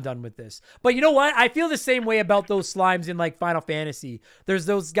 Yeah, I'm done with this. But you know what? I feel the same way about those slimes in like Final Fantasy. There's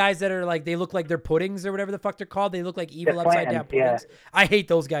those guys that are like, they look like they're puddings or whatever the fuck they're called. They look like evil upside down puddings. I hate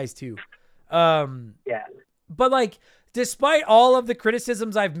those guys too. But like, despite all of the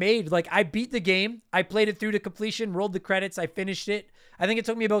criticisms I've made, like I beat the game. I played it through to completion, rolled the credits. I finished it. I think it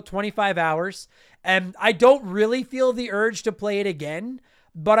took me about 25 hours. And I don't really feel the urge to play it again.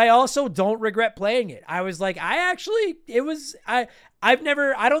 But I also don't regret playing it. I was like, I don't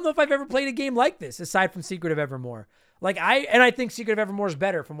know if I've ever played a game like this aside from Secret of Evermore. Like I think Secret of Evermore is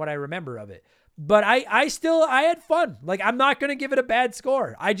better from what I remember of it. But I had fun. Like I'm not going to give it a bad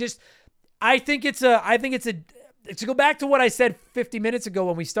score. I think it's to go back to what I said 50 minutes ago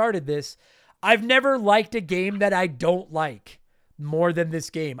when we started this. I've never liked a game that I don't like more than this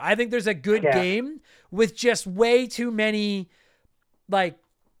game. I think there's a good game with just way too many. Like,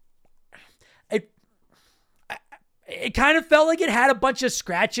 it kind of felt like it had a bunch of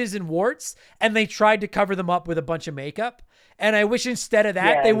scratches and warts, and they tried to cover them up with a bunch of makeup. And I wish instead of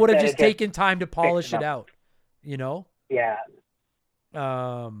that, they would have just taken time to polish it out. You know? Yeah.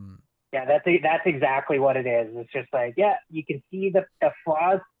 Yeah, that's exactly what it is. It's just like, you can see the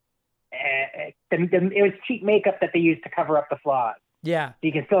flaws. It was cheap makeup that they used to cover up the flaws. Yeah.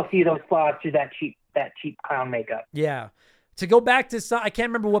 You can still see those flaws through that cheap clown makeup. Yeah. To go back to I can't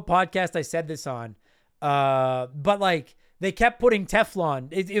remember what podcast I said this on, but like they kept putting Teflon.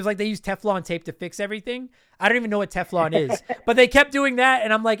 It was like they used Teflon tape to fix everything. I don't even know what Teflon is, but they kept doing that.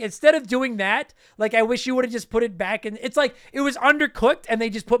 And I'm like, instead of doing that, like I wish you would have just put it back in. It's like it was undercooked and they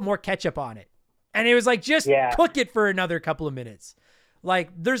just put more ketchup on it. And it was like, just cook it for another couple of minutes.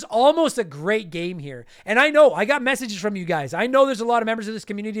 Like, there's almost a great game here. And I know, I got messages from you guys. I know there's a lot of members of this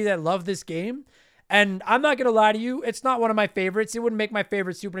community that love this game. And I'm not going to lie to you, it's not one of my favorites. It wouldn't make my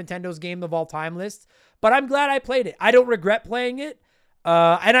favorite Super Nintendo's game of all time list. But I'm glad I played it. I don't regret playing it.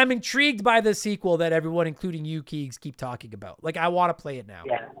 And I'm intrigued by the sequel that everyone, including you, Keegs, keep talking about. Like, I want to play it now.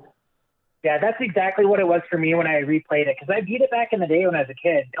 Yeah, that's exactly what it was for me when I replayed it. Because I beat it back in the day when I was a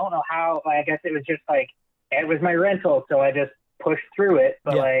kid. Don't know how. I guess it was just like, it was my rental, so I just pushed through it.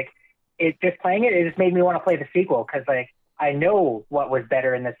 But like, it just playing it just made me want to play the sequel. Because like, I know what was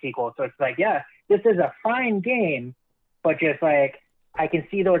better in the sequel. So it's like, yeah, this is a fine game. But just like, I can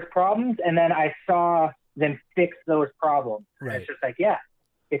see those problems. And then I saw them fix those problems. Right. It's just like, yeah,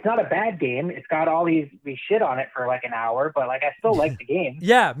 it's not a bad game. It's got all these shit on it for like an hour, but like I still like the game.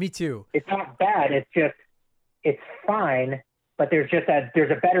 Yeah, me too. It's not bad. It's just, it's fine. But there's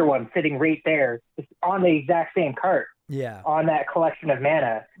a better one sitting right there. It's on the exact same cart. Yeah. On that collection of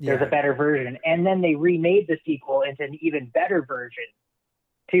mana, there's a better version. And then they remade the sequel into an even better version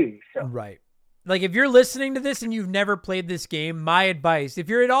too. So. Right. Like, if you're listening to this and you've never played this game, my advice, if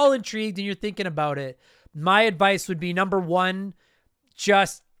you're at all intrigued and you're thinking about it, my advice would be, number one,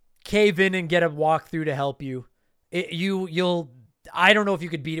 just cave in and get a walkthrough to help you. I don't know if you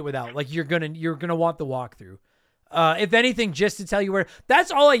could beat it without. Like, you're gonna want the walkthrough. If anything, just to tell you where.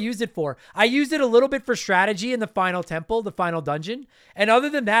 That's all I used it for. I used it a little bit for strategy in the final temple, the final dungeon, and other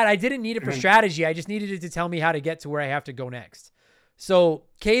than that, I didn't need it for strategy. I just needed it to tell me how to get to where I have to go next. So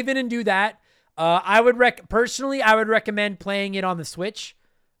cave in and do that. I would recommend playing it on the Switch.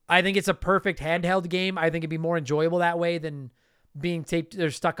 I think it's a perfect handheld game. I think it'd be more enjoyable that way than being taped or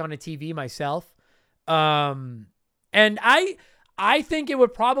stuck on a TV myself. And I think it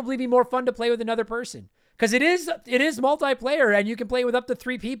would probably be more fun to play with another person, because it is multiplayer and you can play with up to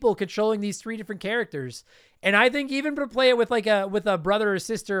 3 people controlling these 3 different characters. And I think even to play it with a brother or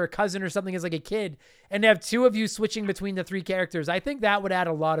sister or cousin or something as like a kid, and to have 2 of you switching between the 3 characters, I think that would add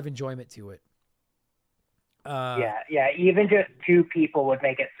a lot of enjoyment to it. Even just 2 people would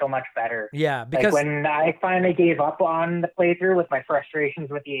make it so much better. Yeah, because like when I finally gave up on the playthrough with my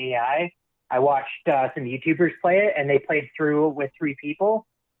frustrations with the AI, I watched some YouTubers play it, and they played through with 3 people,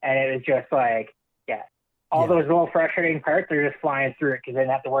 and it was just like, all those little frustrating parts, they're just flying through it because they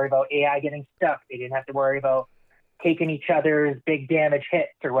didn't have to worry about AI getting stuck. They didn't have to worry about taking each other's big damage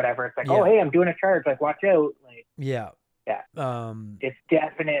hits or whatever. It's like, oh, hey, I'm doing a charge. Like, watch out. Like, yeah. It's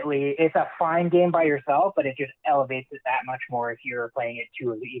a fine game by yourself, but it just elevates it that much more if you're playing it 2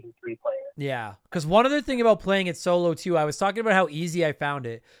 or even 3 players. Yeah, because one other thing about playing it solo too, I was talking about how easy I found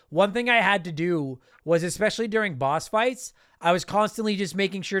it. One thing I had to do was, especially during boss fights, I was constantly just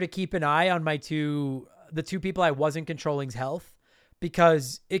making sure to keep an eye on the 2 people I wasn't controlling's health,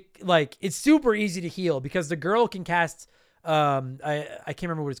 because it's super easy to heal, because the girl can cast I can't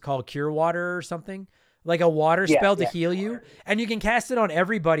remember what it's called, Cure Water or something, like a water spell to heal you, and you can cast it on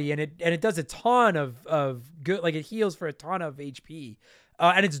everybody, and it does a ton of good, like it heals for a ton of HP.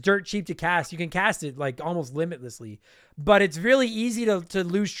 And it's dirt cheap to cast. You can cast it like almost limitlessly, but it's really easy to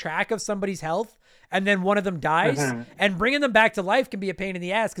lose track of somebody's health, and then one of them dies, and bringing them back to life can be a pain in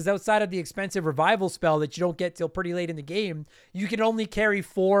the ass, because outside of the expensive revival spell that you don't get till pretty late in the game, you can only carry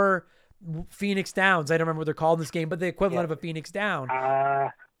 4 Phoenix Downs. I don't remember what they're called in this game, but the equivalent of a Phoenix Down.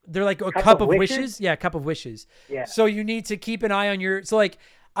 They're like a cup of wishes. Yeah, cup of wishes. Yeah. So you need to keep an eye on your. So like,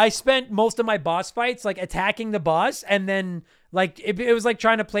 I spent most of my boss fights like attacking the boss, and then like it was like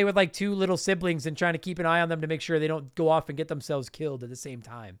trying to play with like 2 little siblings and trying to keep an eye on them to make sure they don't go off and get themselves killed at the same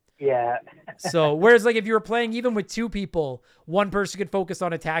time. Yeah. So whereas like if you were playing even with 2 people, one person could focus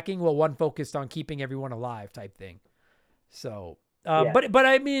on attacking while one focused on keeping everyone alive, type thing. So, but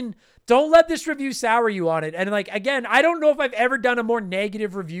I mean, don't let this review sour you on it. And like, again, I don't know if I've ever done a more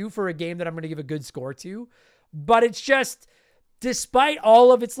negative review for a game that I'm going to give a good score to, but it's just, despite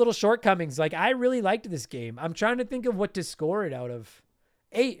all of its little shortcomings, like I really liked this game. I'm trying to think of what to score it out of.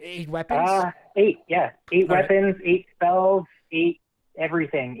 8 weapons? 8, yeah. 8 weapons, 8 spells, 8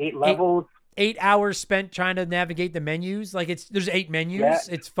 everything, 8 levels. 8 hours spent trying to navigate the menus. Like there's 8 menus. Yeah.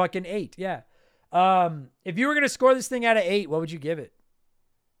 It's fucking 8. Yeah. If you were going to score this thing out of 8, what would you give it?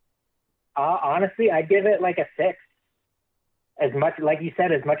 Honestly, I'd give it like a 6. As much, like you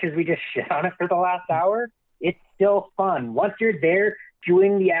said, as much as we just shit on it for the last hour, it's still fun. Once you're there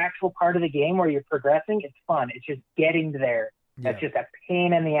doing the actual part of the game where you're progressing, it's fun. It's just getting there. That's just a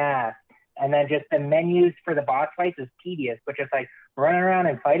pain in the ass. And then just the menus for the boss fights is tedious, but just like running around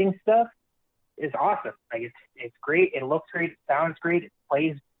and fighting stuff is awesome. Like it's great. It looks great. It sounds great. It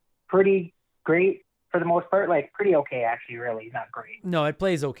plays pretty great for the most part. Like pretty okay, actually, really. Not great. No, it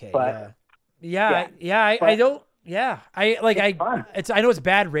plays okay. But, I Yeah, fun. I know it's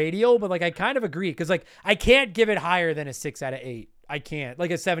bad radio, but like I kind of agree because like I can't give it higher than a 6 out of 8. I can't,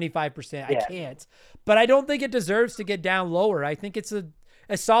 like a 75%. I can't, but I don't think it deserves to get down lower. I think it's a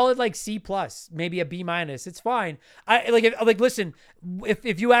solid like C plus, maybe a B minus. It's fine. Listen,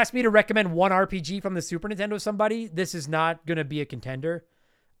 if you ask me to recommend one RPG from the Super Nintendo to somebody, this is not gonna be a contender.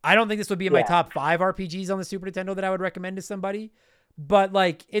 I don't think this would be in my top 5 RPGs on the Super Nintendo that I would recommend to somebody, but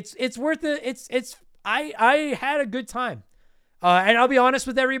like it's worth it. I had a good time. And I'll be honest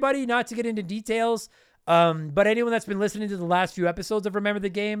with everybody, not to get into details. But anyone that's been listening to the last few episodes of Remember the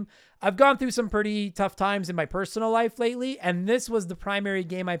Game, I've gone through some pretty tough times in my personal life lately. And this was the primary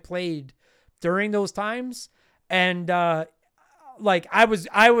game I played during those times. And, like I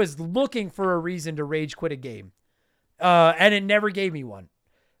was looking for a reason to rage quit a game. And it never gave me one.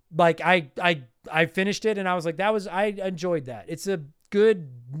 Like I finished it and I was like, I enjoyed that. It's a good,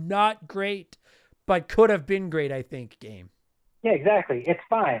 not great, but could have been great, I think, game. Yeah, exactly. It's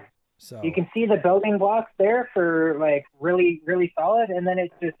fine. So you can see the building blocks there for like really, really solid, and then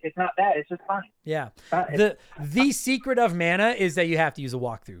it's not bad. It's just fine. Yeah. The secret of Mana is that you have to use a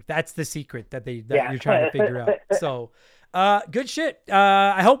walkthrough. That's the secret that you're trying to figure out. So, good shit.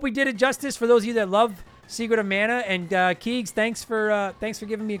 I hope we did it justice for those of you that love Secret of Mana. And Keegs, thanks for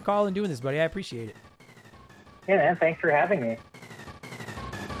giving me a call and doing this, buddy. I appreciate it. Yeah, man. Thanks for having me.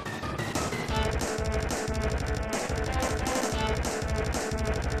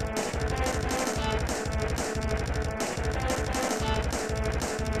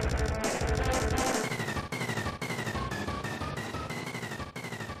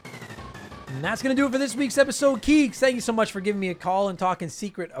 And that's going to do it for this week's episode. Keeks, thank you so much for giving me a call and talking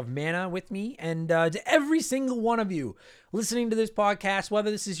Secret of Mana with me. And to every single one of you listening to this podcast,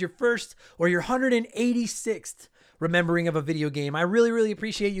 whether this is your first or your 186th remembering of a video game, I really, really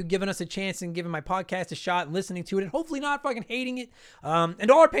appreciate you giving us a chance and giving my podcast a shot and listening to it and hopefully not fucking hating it. And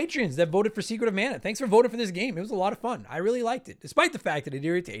to all our patrons that voted for Secret of Mana, thanks for voting for this game. It was a lot of fun. I really liked it. Despite the fact that it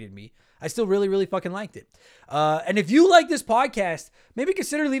irritated me, I still really, really fucking liked it. And if you like this podcast, maybe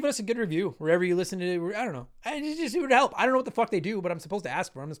consider leaving us a good review wherever you listen to it. I don't know. It would help. I don't know what the fuck they do, but I'm supposed to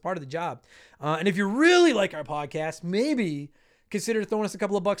ask for them as part of the job. And if you really like our podcast, maybe consider throwing us a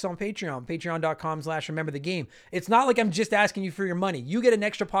couple of bucks on Patreon, patreon.com/rememberthegame. It's not like I'm just asking you for your money. You get an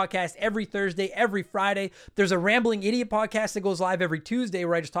extra podcast every Thursday, every Friday. There's a Rambling Idiot podcast that goes live every Tuesday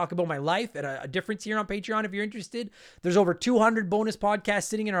where I just talk about my life at a different tier on Patreon if you're interested. There's over 200 bonus podcasts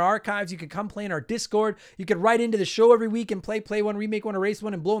sitting in our archives. You can come play in our Discord. You can write into the show every week and play one, remake one, erase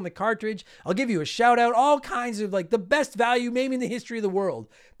one, and blow in the cartridge. I'll give you a shout out. All kinds of like the best value maybe in the history of the world.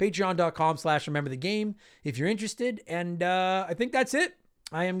 Patreon.com/rememberthegame if you're interested. And I think that's it.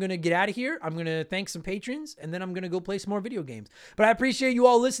 I am going to get out of here. I'm going to thank some patrons, and then I'm going to go play some more video games. But I appreciate you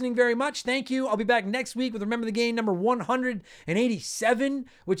all listening very much. Thank you. I'll be back next week with Remember the Game number 187,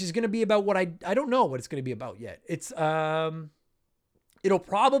 which is going to be about what I don't know what it's going to be about yet. It's it'll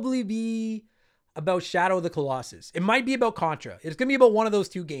probably be about Shadow of the Colossus. It might be about Contra. It's going to be about one of those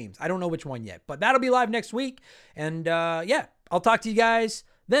two games. I don't know which one yet, but that'll be live next week. And yeah, I'll talk to you guys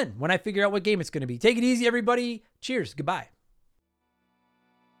then when I figure out what game it's going to be. Take it easy, everybody. Cheers. Goodbye.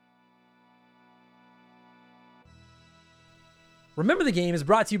 Remember the Game is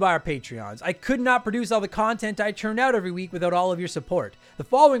brought to you by our Patreons. I could not produce all the content I churn out every week without all of your support. The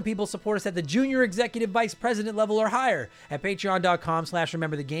following people support us at the junior executive vice president level or higher at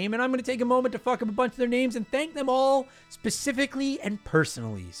patreon.com/rememberthegame. And I'm going to take a moment to fuck up a bunch of their names and thank them all specifically and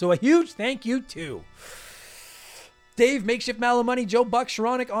personally. So a huge thank you to Dave, Makeshift Mallow Money, Joe Buck,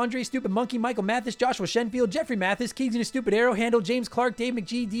 Sharonic, Andre, Stupid Monkey, Michael Mathis, Joshua Shenfield, Jeffrey Mathis, Keegs and a Stupid Arrow, Handle, James Clark, Dave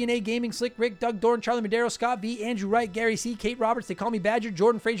McGee, DNA Gaming, Slick Rick, Doug Dorn, Charlie Madero, Scott V, Andrew Wright, Gary C, Kate Roberts, They Call Me Badger,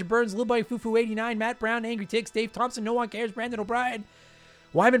 Jordan Fraser Burns, Lil Buddy Fufu 89, Matt Brown, Angry Ticks, Dave Thompson, No One Cares, Brandon O'Brien,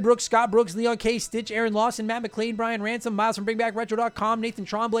 Wyman Brooks, Scott Brooks, Leon K, Stitch, Aaron Lawson, Matt McLean, Brian Ransom, Miles from BringBackRetro.com, Nathan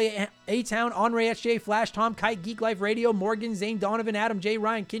Tremblay, A-Town, Henri SJ, Flash, Tom Kite, Geek Life Radio, Morgan, Zane Donovan, Adam J,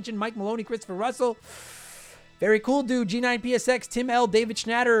 Ryan Kinchin, Mike Maloney, Christopher Russell, Very Cool Dude, G9PSX, Tim L, David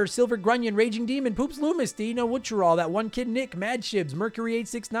Schnatter, Silver Grunion, Raging Demon, Poops Loomis, Dino Wutcherall, That One Kid Nick, Mad Shibs, Mercury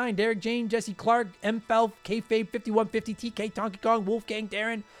 869, Derek Jane, Jesse Clark, M Felf, Kayfabe 5150, TK Tonky Kong, Wolfgang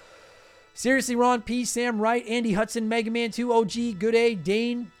Darren, Seriously Ron P, Sam Wright, Andy Hudson, Mega Man 2, OG, Good A,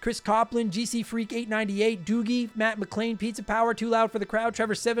 Dane, Chris Copland, GC Freak 898, Doogie, Matt McLean, Pizza Power, Too Loud for the Crowd,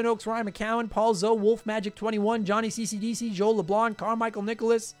 Trevor Seven Oaks, Ryan McCowan, Paul Zoe, Wolf Magic 21, Johnny CCDC, Joel LeBlanc, Carmichael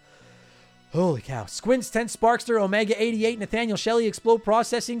Nicholas, holy cow, Squints, 10 Sparkster, Omega 88, Nathaniel Shelley, Explode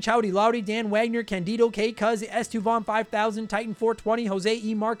Processing, Chowdy Loudy, Dan Wagner, Candido K, Cuz, S2 Von 5000, Titan 420, Jose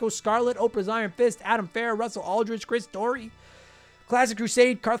E. Marco, Scarlett, Oprah's Iron Fist, Adam Fair, Russell Aldridge, Chris Dory, Classic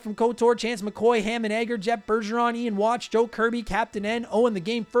Crusade, Karth from KOTOR, Chance McCoy, Hammond Egger, Jeff Bergeron, Ian Watch, Joe Kirby, Captain N, Owen the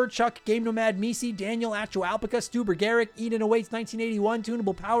Game Fur, Chuck, Game Nomad Misi, Daniel, Astro Alpaca, Stu Bergaric, Eden Awaits 1981,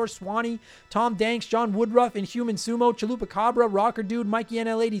 Tunable Power, Swanee, Tom Danks, John Woodruff, Inhuman Sumo, Chalupa Cabra, Rocker Dude, Mikey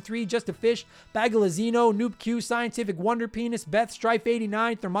NL83, Just a Fish, Bagalazino, Noob Q, Scientific Wonder Penis, Beth, Strife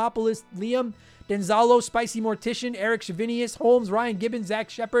 89, Thermopolis, Liam, Denzalo, Spicy Mortician, Eric Shavinius, Holmes, Ryan Gibbons, Zach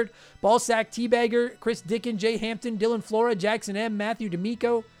Shepard, Ballsack Teabagger, Chris Dickin, Jay Hampton, Dylan Flora, Jackson M, Matthew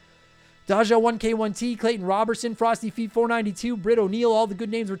D'Amico, Daja 1K1T, Clayton Robertson, Frosty Feet 492, Britt O'Neill, all the good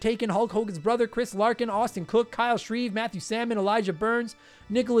names were taken, Hulk Hogan's brother, Chris Larkin, Austin Cook, Kyle Shreve, Matthew Salmon, Elijah Burns,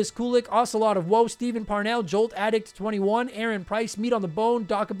 Nicholas Kulik, Ocelot of Woe, Stephen Parnell, Jolt Addict 21, Aaron Price, Meat on the Bone,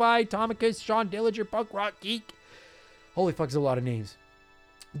 Dockaby, Tomicus, Sean Dillinger, Punk Rock Geek. Holy fuck, there's a lot of names.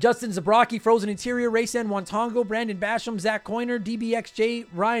 Justin Zabraki, Frozen Interior, Raysen Wantongo, Brandon Basham, Zach Coiner, DBXJ,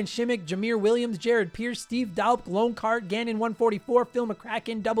 Ryan Shimmick, Jameer Williams, Jared Pierce, Steve Dalp, Lone Cart, Gannon 144, Phil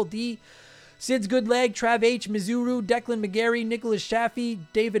McCracken, Double D, Sid's Good Leg, Trav H, Mizuru, Declan McGarry, Nicholas Shaffey,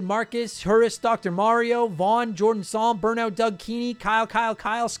 David Marcus, Hurris, Dr. Mario, Vaughn, Jordan Psalm, Burnout Doug Keeney,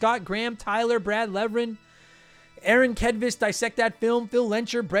 Kyle, Scott Graham, Tyler, Brad Levrin, Aaron Kedvis, Dissect That Film, Phil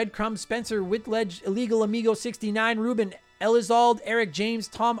Lencher, Breadcrumb, Spencer Whitledge, Illegal Amigo 69, Ruben Elizald, Eric James,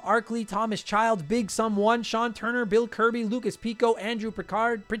 Tom Arkley, Thomas Child, Big Sum 1, Sean Turner, Bill Kirby, Lucas Pico, Andrew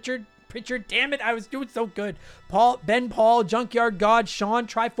Pritchard, damn it, I was doing so good. Ben Paul, Junkyard God, Sean,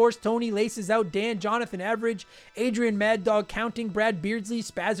 Triforce, Tony, Laces Out, Dan, Jonathan Average, Adrian Mad Dog Counting, Brad Beardsley,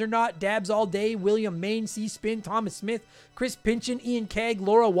 Spazernaut, Dabs All Day, William Main, C-Spin, Thomas Smith, Chris Pinchin, Ian Keg,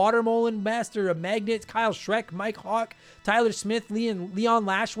 Laura Watermolin, Master of Magnets, Kyle Schreck, Mike Hawk, Tyler Smith, Leon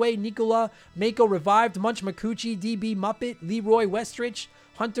Lashway, Nicola, Mako Revived, Munch Makuchi, DB Muppet, Leroy Westrich,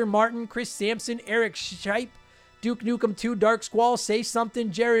 Hunter Martin, Chris Sampson, Eric Shipe, Duke Nukem 2, Dark Squall, Say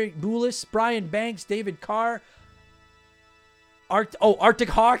Something, Jerry Boulis, Brian Banks, David Carr, Arctic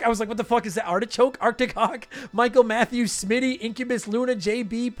Hawk. I was like, what the fuck is that? Artichoke? Arctic Hawk, Michael Matthews, Smitty, Incubus Luna,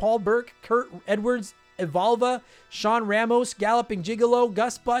 JB, Paul Burke, Kurt Edwards, Evolva, Sean Ramos, Galloping Gigolo,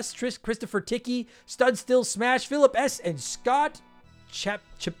 Gus Bus, Christopher Ticky, Stud Still Smash, Philip S., and Scott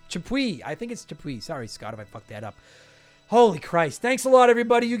Chapuis. I think it's Chapuis. Sorry, Scott, if I fucked that up. Holy Christ. Thanks a lot,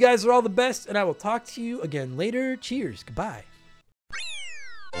 everybody. You guys are all the best, and I will talk to you again later. Cheers. Goodbye.